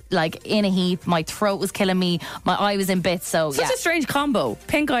I was like in a heap. My throat was killing me. My eye was in bits. So such a strange combo.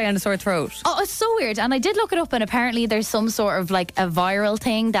 Pink eye and a sore throat. Oh, it's so weird. And I did look it up, and apparently there's some sort of like a viral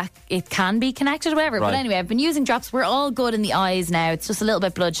thing that it can be connected or whatever. Right. But anyway, I've been using drops. We're all good in the eyes now. It's just a little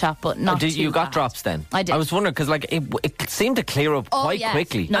bit bloodshot, but not you too got bad. drops then? I did. I was wondering because like it seemed to clear up quite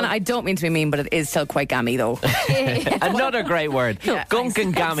quickly. No, and I don't mean to be mean, but it is still quite gammy though. Another great word. Yeah, gunk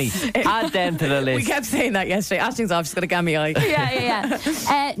and gammy. Add them to the list. We kept saying that yesterday. Ashling's off, she's got a gammy eye.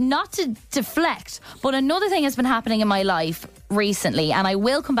 Yeah. Not to deflect, but another thing has been happening in my life recently, and I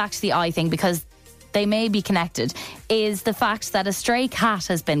will come back to the eye thing because they may be connected, is the fact that a stray cat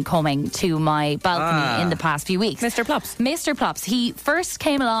has been coming to my balcony in the past few weeks. Mr. Plops. Mr. Plops. He first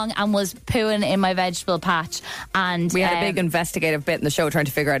came along and was pooing in my vegetable patch, and we had a big investigative bit in the show trying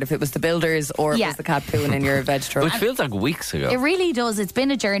to figure out if it was the builders or it was the cat pooing in your vegetable. Which feels like weeks ago. It really does. It's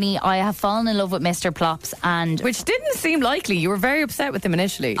been a journey. I have fallen in love with Mr. Plops, and which didn't seem likely. You were very upset with him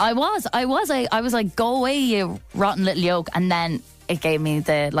initially. I was like, go away, you rotten little yoke. And then it gave me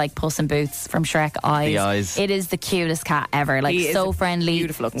the like Puss in Boots from Shrek eyes. The eyes. It is the cutest cat ever. Like, so friendly,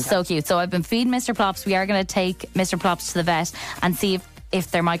 beautiful looking cat. So cute. So I've been feeding Mr. Plops. We are going to take Mr. Plops to the vet and see if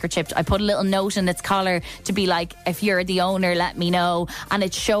they're microchipped. I put a little note in its collar to be like, if you're the owner, let me know. And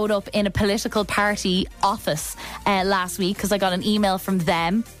it showed up in a political party office last week, because I got an email from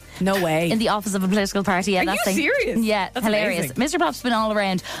them. No way. In the office of a political party. Yeah, Are you serious? Yeah, that's hilarious. Amazing. Mr. Plops been all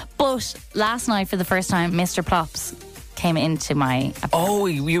around. But last night, for the first time, Mr. Plops came into my apartment. Oh,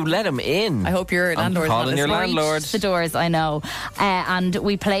 you let him in. I hope your landlord. Calling your landlord. The doors, I know. And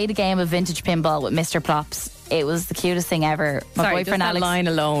we played a game of vintage pinball with Mr. Plops. It was the cutest thing ever. My boyfriend Alex. Line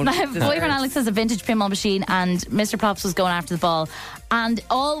alone. My boyfriend Alex has a vintage pinball machine, and Mr. Plops was going after the ball, and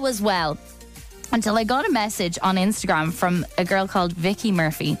all was well until I got a message on Instagram from a girl called Vicky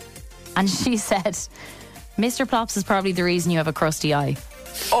Murphy, and she said, Mr. Plops is probably the reason you have a crusty eye.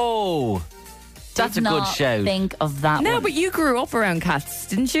 Oh, that's a good shout. Think of that. No, one. but you grew up around cats,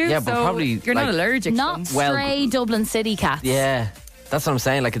 didn't you? Yeah, but so probably you're not allergic. Not to them. stray Dublin City cats. Yeah, that's what I'm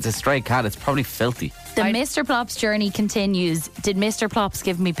saying. Like, it's a stray cat. It's probably filthy. The Mr. Plops journey continues. Did Mr. Plops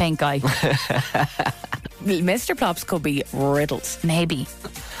give me pink eye? Mr. Plops could be riddled. Maybe.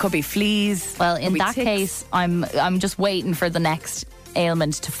 Could be fleas. Well, in that ticks. case, I'm just waiting for the next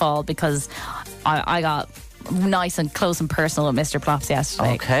ailment to fall, because I got nice and close and personal with Mr. Plops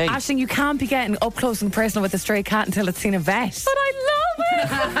yesterday. Okay. Aisling, you can't be getting up close and personal with a stray cat until it's seen a vet. But I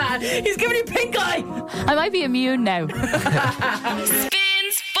love it. He's giving you pink eye. I might be immune now.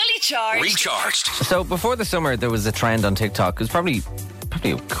 Spins Fully Charged. Recharged. So before the summer, there was a trend on TikTok. It was probably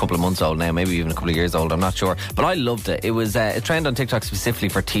a couple of months old now, maybe even a couple of years old, I'm not sure, but I loved it. It was a trend on TikTok specifically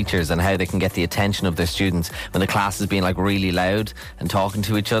for teachers and how they can get the attention of their students when the class is being like really loud and talking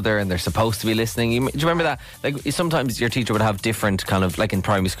to each other and they're supposed to be listening. Do you remember that? Like, sometimes your teacher would have different kind of, like in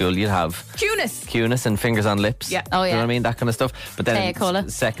primary school, you'd have cueness and fingers on lips. Yeah. Oh, yeah. You know what I mean? That kind of stuff. But then in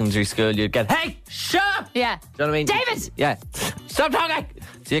secondary school, you'd get, hey, shut up! Yeah. Do you know what I mean? David! Yeah. Stop talking!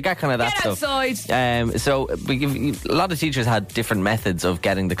 So you get kind of that Get stuff. outside. So a lot of teachers had different methods of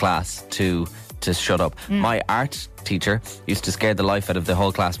getting the class to shut up. My art teacher used to scare the life out of the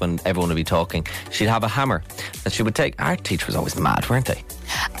whole class when everyone would be talking. She'd have a hammer that she would take. Art teachers was always mad, weren't they?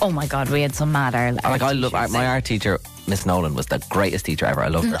 Oh my God, we had some mad art I love my art teacher. Miss Nolan was the greatest teacher ever. I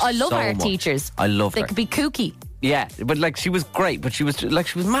loved her. I love so art much. teachers. I love her. They could be kooky. Yeah, but like she was great, but she was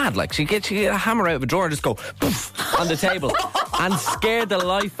mad. Like she get a hammer out of a drawer and just go poof on the table. and scare the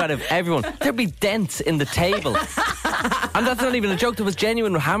life out of everyone. There'd be dents in the table. And that's not even a joke. There was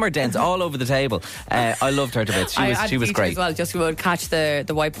genuine hammer dents all over the table. I loved her to bits. She was great. As well, just would catch the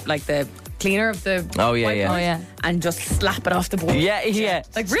wipe, like the cleaner of the whiteboard and just slap it off the board. Yeah.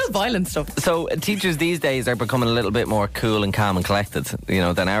 Like real violent stuff. So teachers these days are becoming a little bit more cool and calm and collected,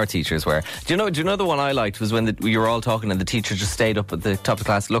 than our teachers were. Do you know the one I liked was when we were all talking and the teacher just stayed up at the top of the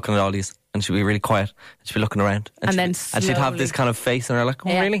class looking at all these, and she'd be really quiet and she'd be looking around and she'd have this kind of face and they're like,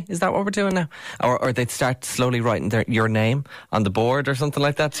 really? Is that what we're doing now? Or they'd start slowly writing your name on the board or something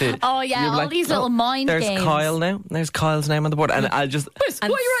like that too. All these little mind games. There's Kyle now. There's Kyle's name on the board. And I'll just... Why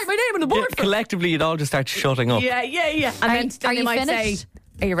you write my name on the board? Collectively you'd all just start shutting up. Yeah. And then are they you might finished? say,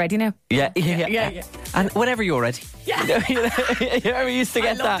 are you ready now? Yeah. And whenever you're ready. Yeah. You ever used to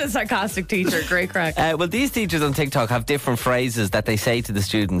get that? I love the sarcastic teacher. Great crack. Well, these teachers on TikTok have different phrases that they say to the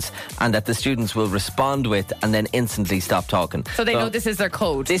students and that the students will respond with and then instantly stop talking. So they know this is their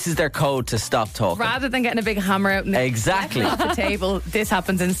code. This is their code to stop talking. Rather than getting a big hammer out and exactly off the table, this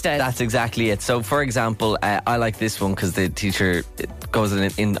happens instead. That's exactly it. So, for example, I like this one because the teacher goes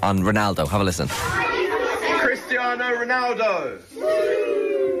in on Ronaldo. Have a listen. Cristiano Ronaldo.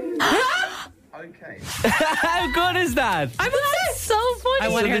 Okay. How good is that? That's so funny. I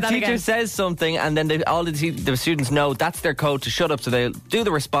want to hear the that teacher again. says something and then all the students know that's their code to shut up, so they'll do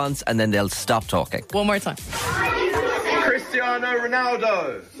the response and then they'll stop talking. One more time. Cristiano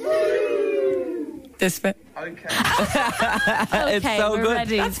Ronaldo. This bit. Okay. It's so we're good.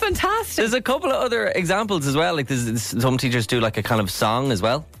 ready. That's fantastic. There's a couple of other examples as well. Like some teachers do like a kind of song as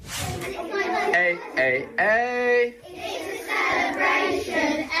well. Hey, hey, hey. It's a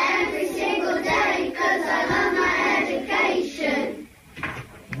celebration every single day because I love my education.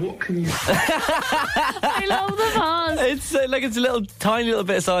 What can you... I love the pause. It's it's a little tiny little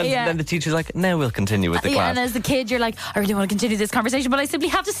bit of silence and then the teacher's like, now we'll continue with the class. And as the kid you're like, I really want to continue this conversation, but I simply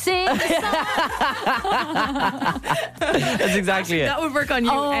have to sing this song. That's exactly it. That would work on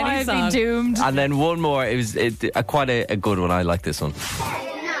you. Any I'd song. be doomed. And then one more, it was quite a good one. I like this one.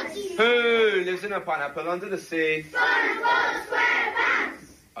 Who lives in a pineapple under the sea?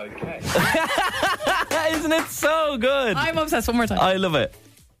 Okay. Isn't it so good? I'm obsessed. One more time. I love it.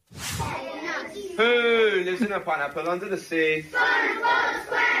 Who lives in a pineapple under the sea?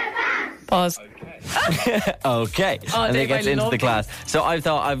 Pause. Okay. Oh, and Dave, it gets I into love the class. So I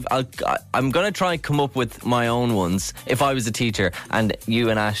thought I'm going to try and come up with my own ones if I was a teacher, and you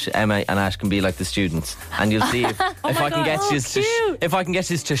and Emma and Ash can be like the students, and you'll see if I can get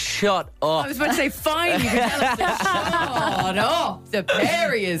you to shut up. I was about to say, fine, you can tell us to shut up. The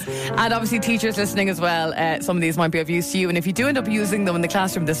pair he is. And obviously teachers listening as well, some of these might be of use to you, and if you do end up using them in the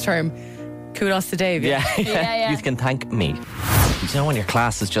classroom this term, kudos to Dave. Yeah. You can thank me. You know when your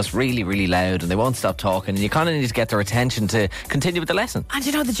class is just really, really loud and they won't stop talking, and you kind of need to get their attention to continue with the lesson. And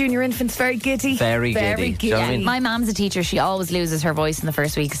you know the junior infant's very giddy. Very giddy. Do you know what I mean? My mum's a teacher. She always loses her voice in the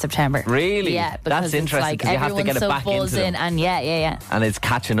first week of September. Really? Yeah. That's interesting because you have to get it back into them. And yeah. And it's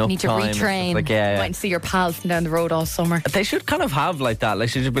catching up Need to time. retrain. Like, You might see your pals from down the road all summer. They should kind of have like that. Like,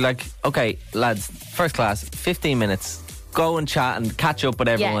 should just be like, okay, lads, first class, 15 minutes. Go and chat and catch up with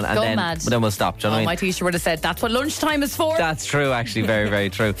everyone, and go then mad. we'll stop. Do you know what I mean? My teacher would have said that's what lunchtime is for. That's true, actually, very, very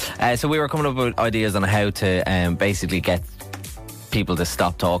true. So we were coming up with ideas on how to basically get people to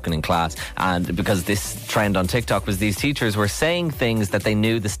stop talking in class, and because this trend on TikTok was these teachers were saying things that they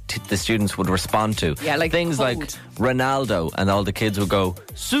knew the students would respond to. Yeah, like things code. like Ronaldo, and all the kids would go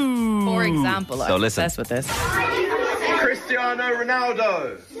Sue. For example, so I'm listen. obsessed with this. Cristiano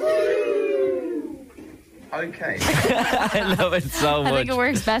Ronaldo. Okay. I love it so much. I think it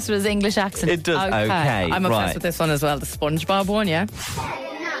works best with his English accent. It does. Okay, I'm obsessed right. with this one as well, the SpongeBob one, yeah.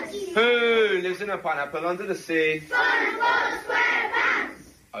 Who lives in a pineapple under the sea?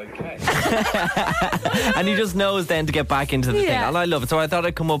 Okay. And he just knows then to get back into the thing. And I love it. So I thought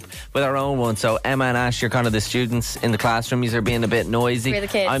I'd come up with our own one. So Emma and Ash, you're kind of the students in the classroom. You're being a bit noisy. We're the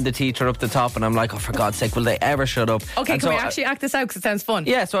kids. I'm the teacher up the top, and I'm like, oh, for God's sake, will they ever shut up? Okay, and can so we actually act this out because it sounds fun?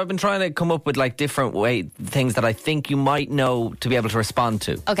 Yeah, so I've been trying to come up with like different things that I think you might know to be able to respond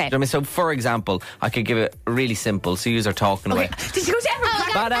to. Okay. Do you know what I mean? So for example, I could give it really simple. So you are talking Okay. about. Did you go to every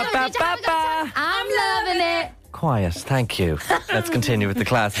Ba-da-ba-ba-ba. I'm loving it. Quiet, thank you. Let's continue with the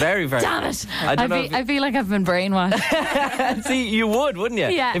class. Very, very. Damn it. I don't know. I feel like I've been brainwashed. See, you would, wouldn't you?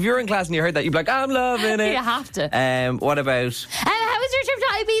 Yeah. If you were in class and you heard that, you'd be like, I'm loving it. You have to. What about... How was your trip to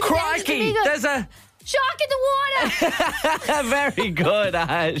Ibiza? Crikey! There's a... Shark in the water. Very good,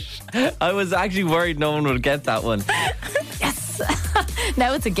 Ash. I was actually worried no one would get that one. Yes.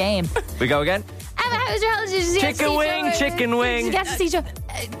 Now it's a game. We go again? Emma, how how was your holiday? Did you get to Chicken see wing, Joe? chicken wing. Did you get to see Joe?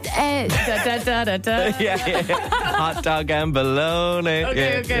 Yeah. Hot dog and bologna.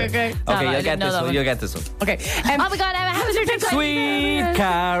 Okay. Okay, you'll get this one. You'll get this one. Okay. Oh my God, Emma, how was your trip? Sweet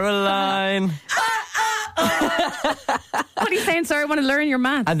Caroline. What are you saying, sir? I want to learn your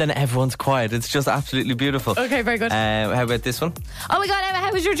math. And then everyone's quiet. It's just absolutely beautiful. Okay, very good. How about this one? Oh my God, Emma,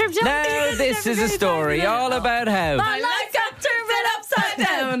 how was your trip? Now this is a story all about how. My life got turned upside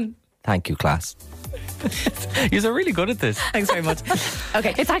down. Thank you, class. You're really good at this. Thanks very much.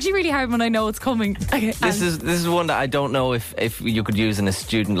 Okay. It's actually really hard when I know it's coming. Okay. This is one that I don't know if you could use in a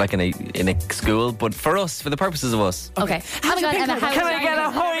student, like in a school, but for us, for the purposes of us. Okay. Oh my God, Emma, how Can was I get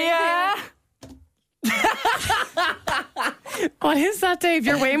a hoya? What is that, Dave?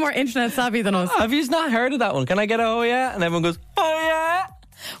 You're way more internet savvy than us. Have you not heard of that one? Can I get a hoya? And everyone goes, oh yeah.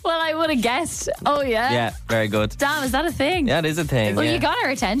 Well, I would have guessed. Oh, yeah. Yeah, very good. Damn, is that a thing? Yeah, it is a thing. Well, yeah. you got our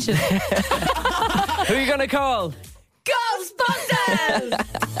attention. Who are you going to call?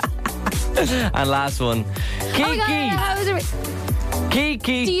 Ghostbusters! And last one, Kiki. Oh my God, Emma, how was your...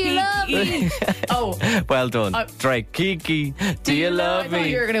 Kiki. Do you love me? Oh. Well done. Drake. Kiki. Do you love I thought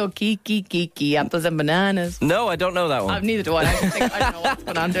me? you were going to go Kiki, apples and bananas. No, I don't know that one. Neither do I. I don't know what's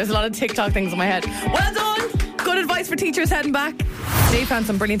going on. There's a lot of TikTok things in my head. Well done. Good advice for teachers heading back. Dave found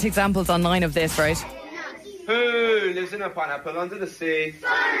some brilliant examples online of this, right? Who lives in a pineapple under the sea?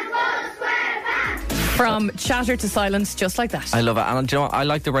 From chatter to silence, just like that. I love it. And do you know what? I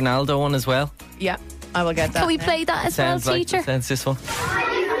like the Ronaldo one as well. Yeah, I will get that. Can we play that as well, Sounds like teacher? sounds this one.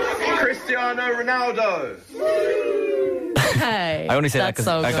 Cristiano Ronaldo. Hey, I only say that because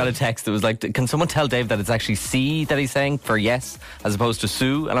so I got a text that was like, can someone tell Dave that it's actually C that he's saying for yes as opposed to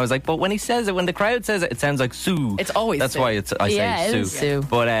Sue? And I was like, but when he says it, when the crowd says it, it sounds like Sue. It's always That's Sue. why I Yeah, say it Sue. is Sue.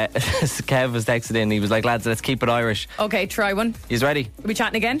 But Kev was texted in. He was like, lads, let's keep it Irish. Okay, try one. He's ready. Are we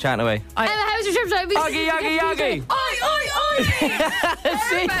chatting again? Chatting away. Emma, how was your trip? Oggy, oggy, oggy.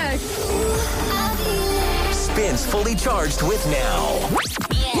 Perfect. Spins fully charged with now.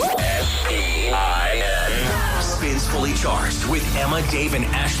 SEIN. Spins fully charged with Emma, Dave, and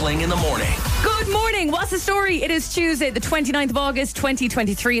Ashling in the morning. Good morning. What's the story? It is Tuesday, the 29th of August,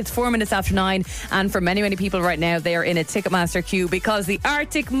 2023. It's 4 minutes after 9. And for many, many people right now, they are in a Ticketmaster queue because the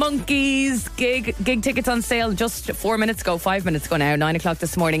Arctic Monkeys gig tickets on sale just 4 minutes ago, 5 minutes ago now, 9 o'clock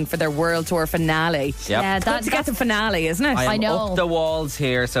this morning for their World Tour finale. Yep. Yeah, It's good to get the finale, isn't it? I am know. up the walls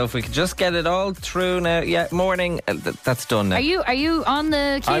here, so if we could just get it all through now. Yeah, morning. That's done now. Are you on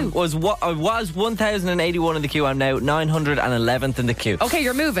the queue? I was 1,081 in the queue. I'm now 911th in the queue. Okay,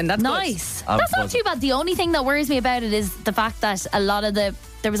 you're moving. That's Nice. I That's not wasn't. too bad. The only thing that worries me about it is the fact that a lot of there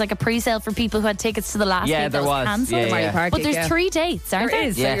was like a pre-sale for people who had tickets to the last Yeah, week there that was. cancelled. Yeah, Mario yeah. Park But gig, there's yeah. 3 dates, aren't There there?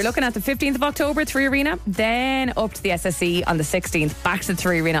 is. So Yes. you're looking at the 15th of October, 3 Arena, then up to the SSE on the 16th, back to the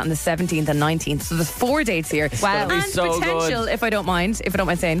 3 Arena on the 17th and 19th. So there's 4 dates here. Wow. gonna be And so potential, good. if I don't mind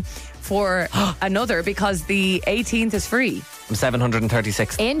saying, for another because the 18th is free. I'm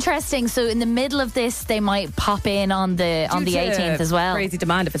 736. Interesting. So in the middle of this, they might pop in on the Due to 18th as well. Crazy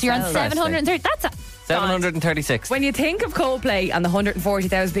demand if it's So you're on sells. 730. That's 736. When you think of Coldplay and the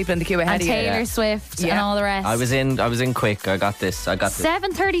 140,000 people in the queue ahead and of you. Taylor Swift and Yeah. all the rest. I was in quick. I got this.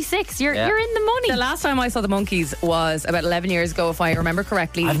 736. You're Yeah. in the money. The last time I saw the Monkeys was about 11 years ago, if I remember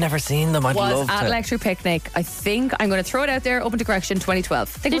correctly. I've never seen them. I'd was love at to. Lecture Picnic. I think I'm going to throw it out there, open to correction, 2012.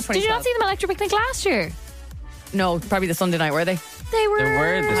 I think it was Did you not 2012. see them at Electric Picnic last year? No, probably the Sunday night, were they? They were. They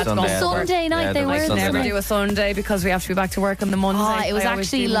were the That's Sunday. gone. Sunday night, Yeah, they they're were like there. Sunday Never night. do a Sunday because we have to be back to work on the Monday. Oh, it was I always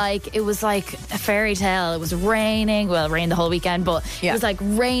actually do. like a fairy tale. It was raining. Well, it rained the whole weekend, but Yeah. it was like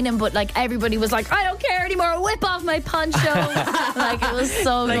raining. But like everybody was like, I don't care anymore. Whip off my poncho. Like it was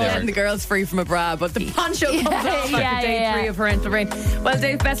so Like good. letting the girls free from a bra, but the poncho comes off after day yeah. 3 of Parental Rain. Well,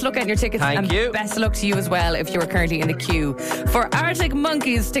 Dave, best luck getting your tickets. Thank and you. Best luck to you as well if you are currently in the queue for Arctic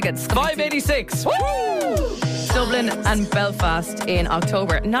Monkeys tickets. 586. Dublin and Belfast in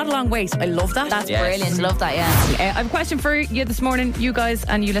October. Not a long wait. I love that. That's Yes. brilliant. Love that. Yeah. I have a question for you this morning, you guys,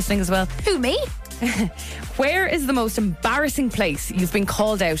 and you listening as well. Who, me? Where is the most embarrassing place you've been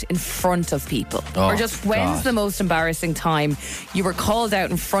called out in front of people? Oh, or just when's God. the most embarrassing time you were called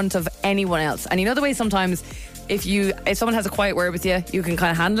out in front of anyone else? And you know the way sometimes if someone has a quiet word with you, you can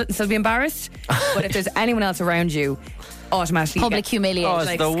kind of handle it and still be embarrassed. But if there's anyone else around you, automatically you Public get, humiliation. Oh, it's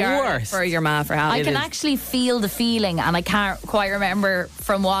like the scarlet worst. for your ma for having I it. can is. actually feel the feeling, and I can't quite remember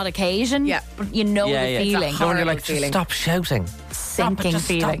from what occasion. Yeah. But you know the feeling. No, and you're like, Horrible feeling. stop shouting. sinking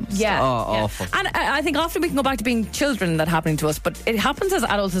feeling. Yeah. Awful. And I think often we can go back to being children that happening to us, but it happens as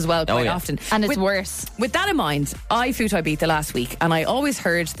adults as well quite often. And it's worse. With that in mind, I flew to Ibiza last week and I always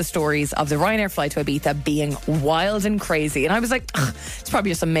heard the stories of the Ryanair flight to Ibiza being wild and crazy. And I was like, it's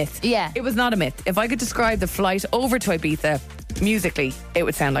probably just a myth. Yeah. It was not a myth. If I could describe the flight over to Ibiza musically, it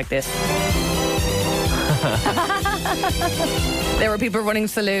would sound like this. There were people running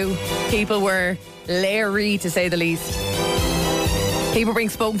Salou. People were leery, to say the least. People were being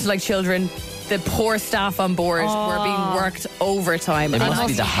spoken to like children. The poor staff on board were being worked overtime. It must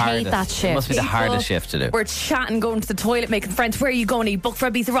be the hate that hardest. shift. It must be the hardest shift to do. We're chatting, going to the toilet, making friends. Where are you going? Are you booked for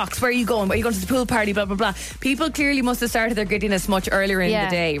Ibiza Rocks? Where are you going? Where are you going to the pool party? Blah, blah, blah. People clearly must have started their giddiness much earlier in the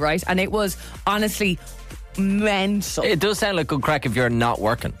day, right? And it was honestly mental. It does sound like good crack if you're not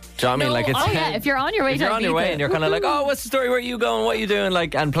working. Do you know what I mean? Like it's, if you're on your way if to you're on your way and you're kind of like, oh, what's the story? Where are you going? What are you doing?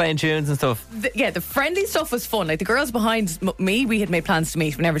 Like, and playing tunes and stuff. The friendly stuff was fun. Like the girls behind me, we had made plans to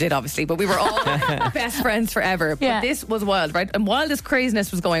meet. We never did, obviously, but we were all best friends forever. Yeah. But this was wild, right? And while this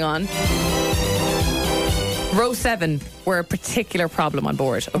craziness was going on, row 7 were a particular problem on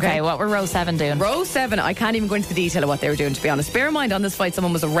board. Okay, what were row 7 doing? Row 7, I can't even go into the detail of what they were doing, to be honest. Bear in mind, on this flight,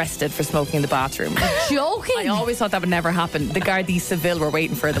 someone was arrested for smoking in the bathroom. Joking? I always thought that would never happen. The Gardaí Seville were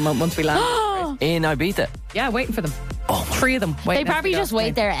waiting for them once we landed. In Ibiza? Yeah, waiting for them. 3 of them. They probably just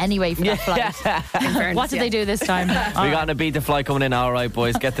wait there anyway for that flight. In fairness, What did they do this time? We got an Ibiza flight coming in. All right,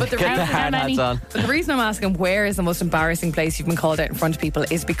 boys, get the hard hats on. But the reason I'm asking where is the most embarrassing place you've been called out in front of people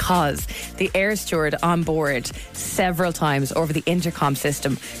is because the air steward on board several times over the intercom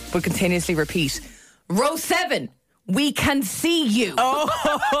system would continuously repeat, row 7, we can see you.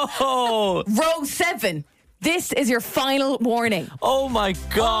 Oh, row 7, this is your final warning. Oh my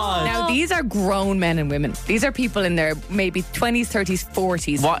God. Now these are grown men and women. These are people in their maybe 20s, 30s,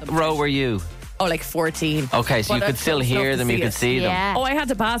 40s. What row were you? Oh, like 14. Okay, so you could still hear them, you could see them. Oh, I had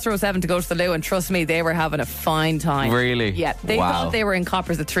to pass row 7 to go to the loo, and trust me, they were having a fine time. Really? Yeah, they thought they were in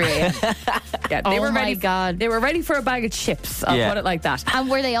coppers at 3 a.m. Yeah, they were ready. God. They were ready for a bag of chips. I'll put it like that. And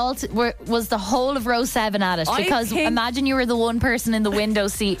were they all? Was the whole of row 7 at it? Because imagine you were the one person in the window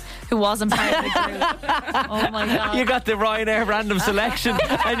seat who wasn't part of the group. Oh my God! You got the Ryanair random selection,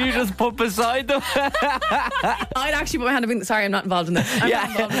 and you just put beside them. I'd actually put my hand up. Sorry, I'm not involved in this.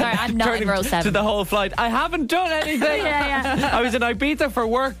 I'm not in row 7. To the whole flight. I haven't done anything. I was in Ibiza for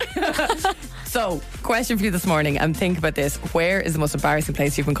work. So, question for you this morning, and think about this. Where is the most embarrassing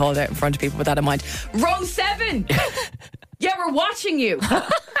place you've been called out in front of people with that in mind? Row 7! Yeah, we're watching you.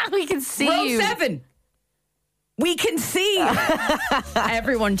 We can see you. Row 7! We can see.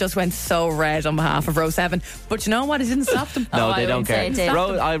 Everyone just went so red on behalf of row 7. But you know what? It didn't stop them. No, they don't care.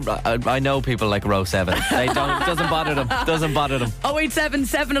 I know people like row 7. They don't. Doesn't bother them. Doesn't bother them. 087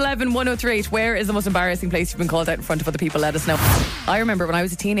 711 1038. Where is the most embarrassing place you've been called out in front of other people? Let us know. I remember when I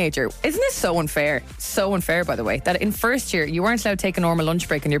was a teenager. Isn't this so unfair? So unfair, by the way, that in first year you weren't allowed to take a normal lunch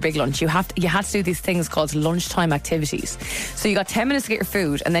break on your big lunch. You had to do these things called lunchtime activities. So you got 10 minutes to get your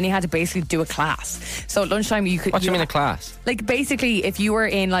food, and then you had to basically do a class. So at lunchtime you could. What do you mean a class? Like basically, if you were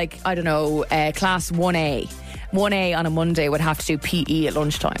in like I don't know, class 1A. 1A on a Monday would have to do PE at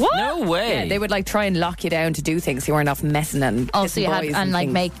lunchtime. What? No way. Yeah, they would like try and lock you down to do things. You weren't off messing and also you had and like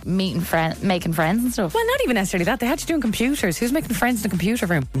making friends and stuff. Well, not even necessarily that. They had you doing computers. Who's making friends in a computer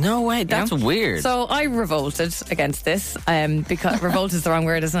room? No way. That's weird. So I revolted against this because revolt is the wrong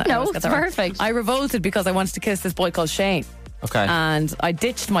word, isn't it? No, it's perfect. I revolted because I wanted to kiss this boy called Shane. Okay. And I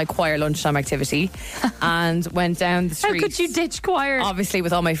ditched my choir lunchtime activity and went down the street. How could you ditch choir? Obviously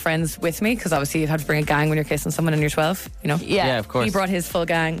with all my friends with me, because obviously you have to bring a gang when you're kissing someone and you're 12, you know? Yeah, of course. He brought his full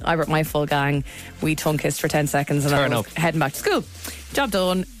gang, I brought my full gang. We tongue kissed for 10 seconds and I was heading back to school. Job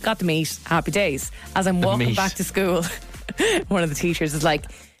done, got the meat, happy days. As I'm walking back to school, one of the teachers is like,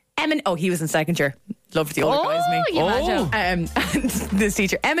 he was in second year. Loved the older guys, me. And this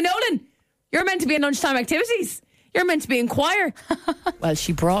teacher, Emma Nolan, you're meant to be in lunchtime activities. You're meant to be in choir. Well,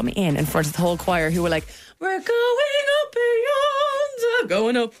 she brought me in front of the whole choir who were like, we're going up beyond,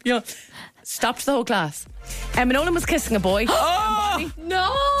 going up beyond. Stopped the whole class. Emma Nolan was kissing a boy. No.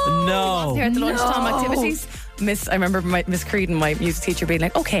 No. There at the lunchtime activities. I remember Miss Creedon, my music teacher, being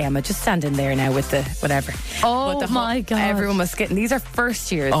like, okay, Emma, just stand in there now with the whatever. My God. Everyone was getting, these are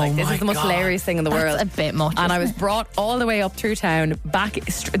first years. This is the most hilarious thing in the world. That's a bit much. And I was brought all the way up through town, back,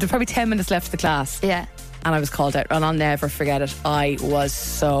 there's probably 10 minutes left of the class. Yeah. And I was called out, and I'll never forget it. I was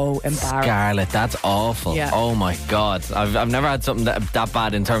so embarrassed. Scarlet, that's awful. Yeah. Oh my God, I've never had something that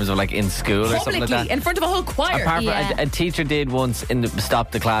bad in terms of like in school or something like that. In front of a whole choir. Apart from a teacher did once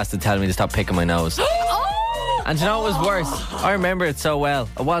stop the class to tell me to stop picking my nose. And do you know what was worse? I remember it so well.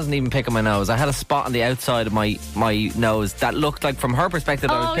 I wasn't even picking my nose. I had a spot on the outside of my nose that looked like, from her perspective,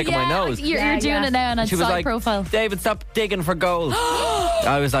 I was picking my nose. You're doing it now on a She was side like, profile. David, stop digging for gold.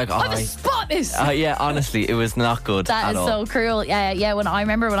 I was like, On the spot is. yeah, honestly, it was not good That at is all. so cruel. Yeah. When I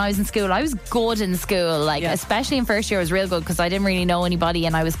remember when I was in school, I was good in school. Like, especially in first year, I was real good because I didn't really know anybody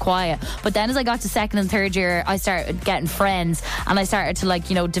and I was quiet. But then as I got to second and third year, I started getting friends and I started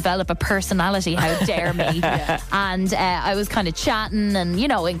to develop a personality. How dare me? And I was kind of chatting and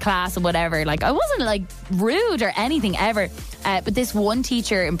in class and whatever. Like, I wasn't like rude or anything ever. But this one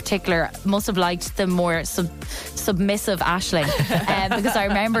teacher in particular must have liked the more submissive Aisling, because I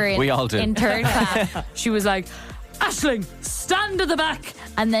remember in third class she was like, Aisling, stand at the back,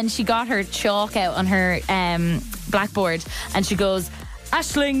 and then she got her chalk out on her blackboard and she goes,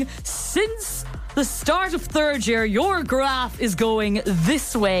 Aisling, since the start of third year, your graph is going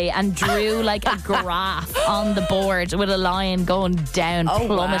this way, and drew like a graph on the board with a line going down,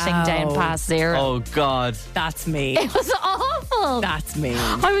 plummeting down past zero. Oh, God. That's me. It was awful. That's me.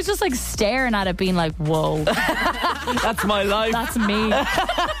 I was just like staring at it, being like, whoa. That's my life. That's me.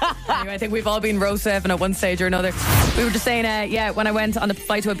 Anyway, I think we've all been row 7 at one stage or another. We were just saying, when I went on the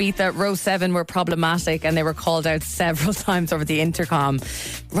flight to Ibiza, row 7 were problematic and they were called out several times over the intercom.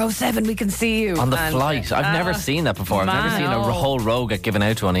 Row 7, we can see you. On the flight. I've never seen that before. I've never seen a whole row get given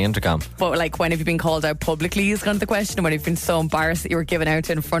out to on the intercom. But like, when have you been called out publicly is kind of the question, and when you've been so embarrassed that you were given out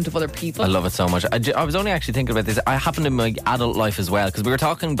to in front of other people. I love it so much. I was only actually thinking about this. I happened in my adult life as well, because we were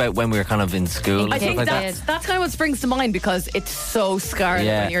talking about when we were kind of in school. I think that's kind of what springs to mind, because it's so scarlet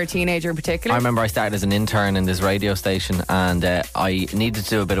when you're a teenager in particular. I remember I started as an intern in this radio station, and I needed to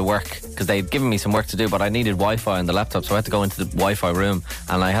do a bit of work because they'd given me some work to do, but I needed Wi-Fi on the laptop, so I had to go into the Wi-Fi room,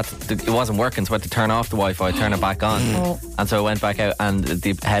 and it wasn't working, so I had to turn off the Wi-Fi, turn it back on. And so I went back out, and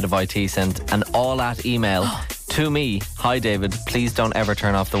the head of IT sent an all-at email to me. Hi, David, please don't ever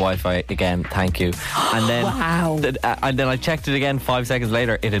turn off the Wi-Fi again, thank you. And then and then I checked it again 5 seconds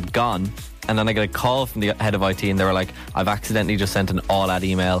later, it had gone. And then I got a call from the head of IT, and they were like, I've accidentally just sent an all-at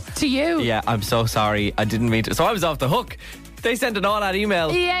email to you. Yeah, I'm so sorry, I didn't mean to. So I was off the hook. They sent an all-at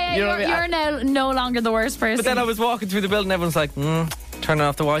email. Yeah, you know what I mean? You're now no longer the worst person. But then I was walking through the building, everyone's like, turning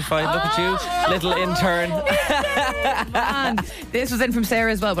off the Wi-Fi. Look at you, little intern. Man, this was in from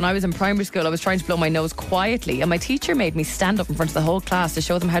Sarah as well. When I was in primary school, I was trying to blow my nose quietly, and my teacher made me stand up in front of the whole class to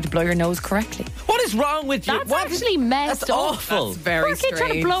show them how to blow your nose correctly. What is wrong with you? That's actually messed That's up. awful. That's very strange.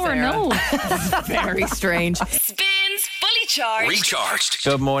 Trying to blow her nose. That's very strange. Spins Fully Charged. Recharged.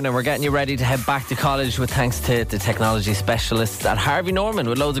 Good morning. We're getting you ready to head back to college with thanks to the technology specialists at Harvey Norman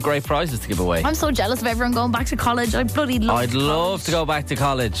with loads of great prizes to give away. I'm so jealous of everyone going back to college. I bloody love I'd love to go back to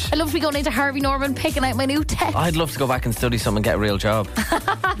college. I love to be going into Harvey Norman, picking out my new tech. I'd love to go back and study something and get a real job.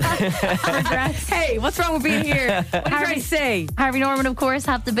 Hey, what's wrong with being here? What did I say? Harvey Norman, of course,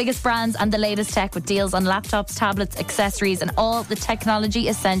 have the biggest brands and the latest tech with deals on laptops, tablets, accessories, and all the technology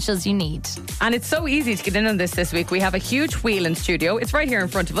essentials you need. And it's so easy to get in on this week. We have a huge wheel in studio. It's right here in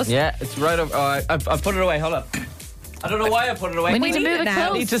front of us. Yeah, it's right over. I've put it away. Hold up. I don't know why I put it away. We need to move it now.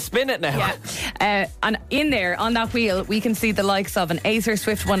 close. I need to spin it now. Yeah. And in there, on that wheel, we can see the likes of an Acer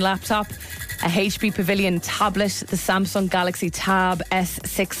Swift 1 laptop, a HP Pavilion tablet, the Samsung Galaxy Tab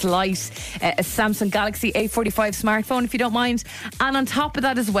S6 Lite, a Samsung Galaxy A45 smartphone, if you don't mind. And on top of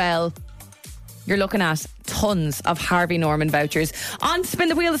that as well, you're looking at tons of Harvey Norman vouchers. On Spin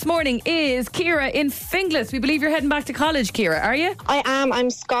the Wheel this morning is Ciara in Finglas. We believe you're heading back to college, Ciara, are you? I am. I'm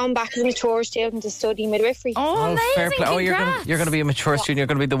gone back as a mature student to study midwifery. Oh, amazing. Fair play. Oh, you're going to be a mature student. You're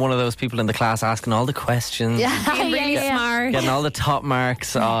going to be one of those people in the class asking all the questions. Being really smart. Getting all the top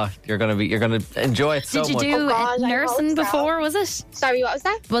marks. Oh, you're going to enjoy it so much. Did you do nursing before, was it? Sorry, what was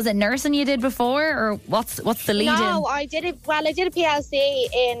that? Was it nursing you did before, or what's the lead in? No, I did it. Well, I did a PLC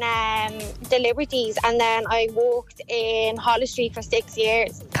in the Liberties, and then I worked in Hollis Street for 6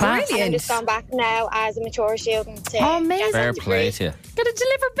 years. Brilliant. And I'm just gone back now as a mature student. Amazing. Fair play to you. Gonna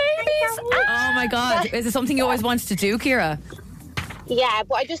deliver babies. Oh my God. Is it something you always wanted to do, Ciara? Yeah,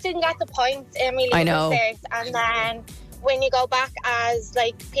 but I just didn't get the points in my I know. cert. And then when you go back as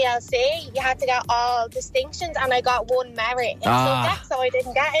like PLC, you had to get all distinctions, and I got one merit in subject, so I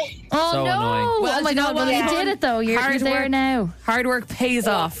didn't get it. Oh So no! annoying. Well, Oh my you know God! Well, what? you did it though. You're Hard there work. now. Hard work pays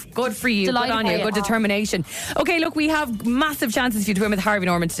off. Good for you. Delighted Good on for you. you. Good determination. Okay, look, we have massive chances for you to win with Harvey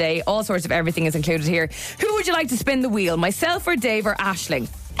Norman today. All sorts of everything is included here. Who would you like to spin the wheel? Myself or Dave or Aisling?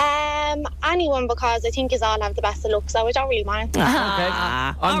 Anyone, because I think is all have the best of luck, so I don't really mind. Okay.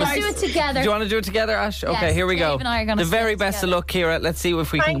 Let's do it together. Do you want to do it together, Ash? Okay, Yes, here we go. Dave and I are gonna The very spin best together. of luck, Ciara. Let's see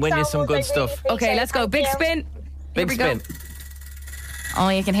if we can Thanks win you so some much, good I really stuff. appreciate Okay, it. let's go. Thank Big you. spin. Big Here we spin. go. Oh,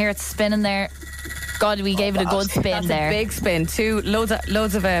 you can hear it spinning there. God, we gave it a good spin That's there. a big spin. Loads of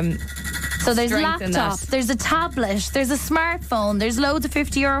So there's strength in laptop, that. there's a tablet, there's a smartphone, there's loads of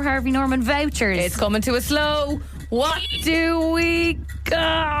 €50 Harvey Norman vouchers. It's coming to a slow. What do we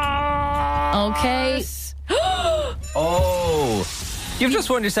got? Okay. Oh, you've just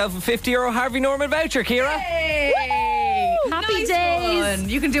won yourself a €50 Harvey Norman voucher, Ciara. Hey! Happy Nice days. one.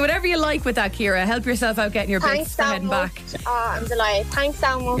 You can do whatever you like with that, Ciara. Help yourself out getting your Thanks bits for so heading much. back. Oh, I'm delighted. Thanks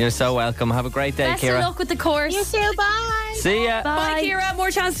so much. You're so welcome. Have a great day, Best Ciara. of luck with the course. You too. Bye. See ya. Bye, Ciara.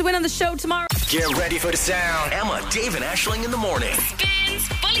 More chance to win on the show tomorrow. Get ready for the sound. Emma, Dave, and Aisling in the morning. Spins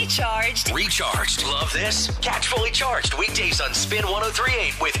Fully Charged. Recharged. Love this? Catch Fully Charged weekdays on Spin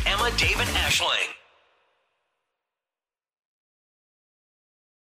 103.8 with Emma, Dave, and Aisling.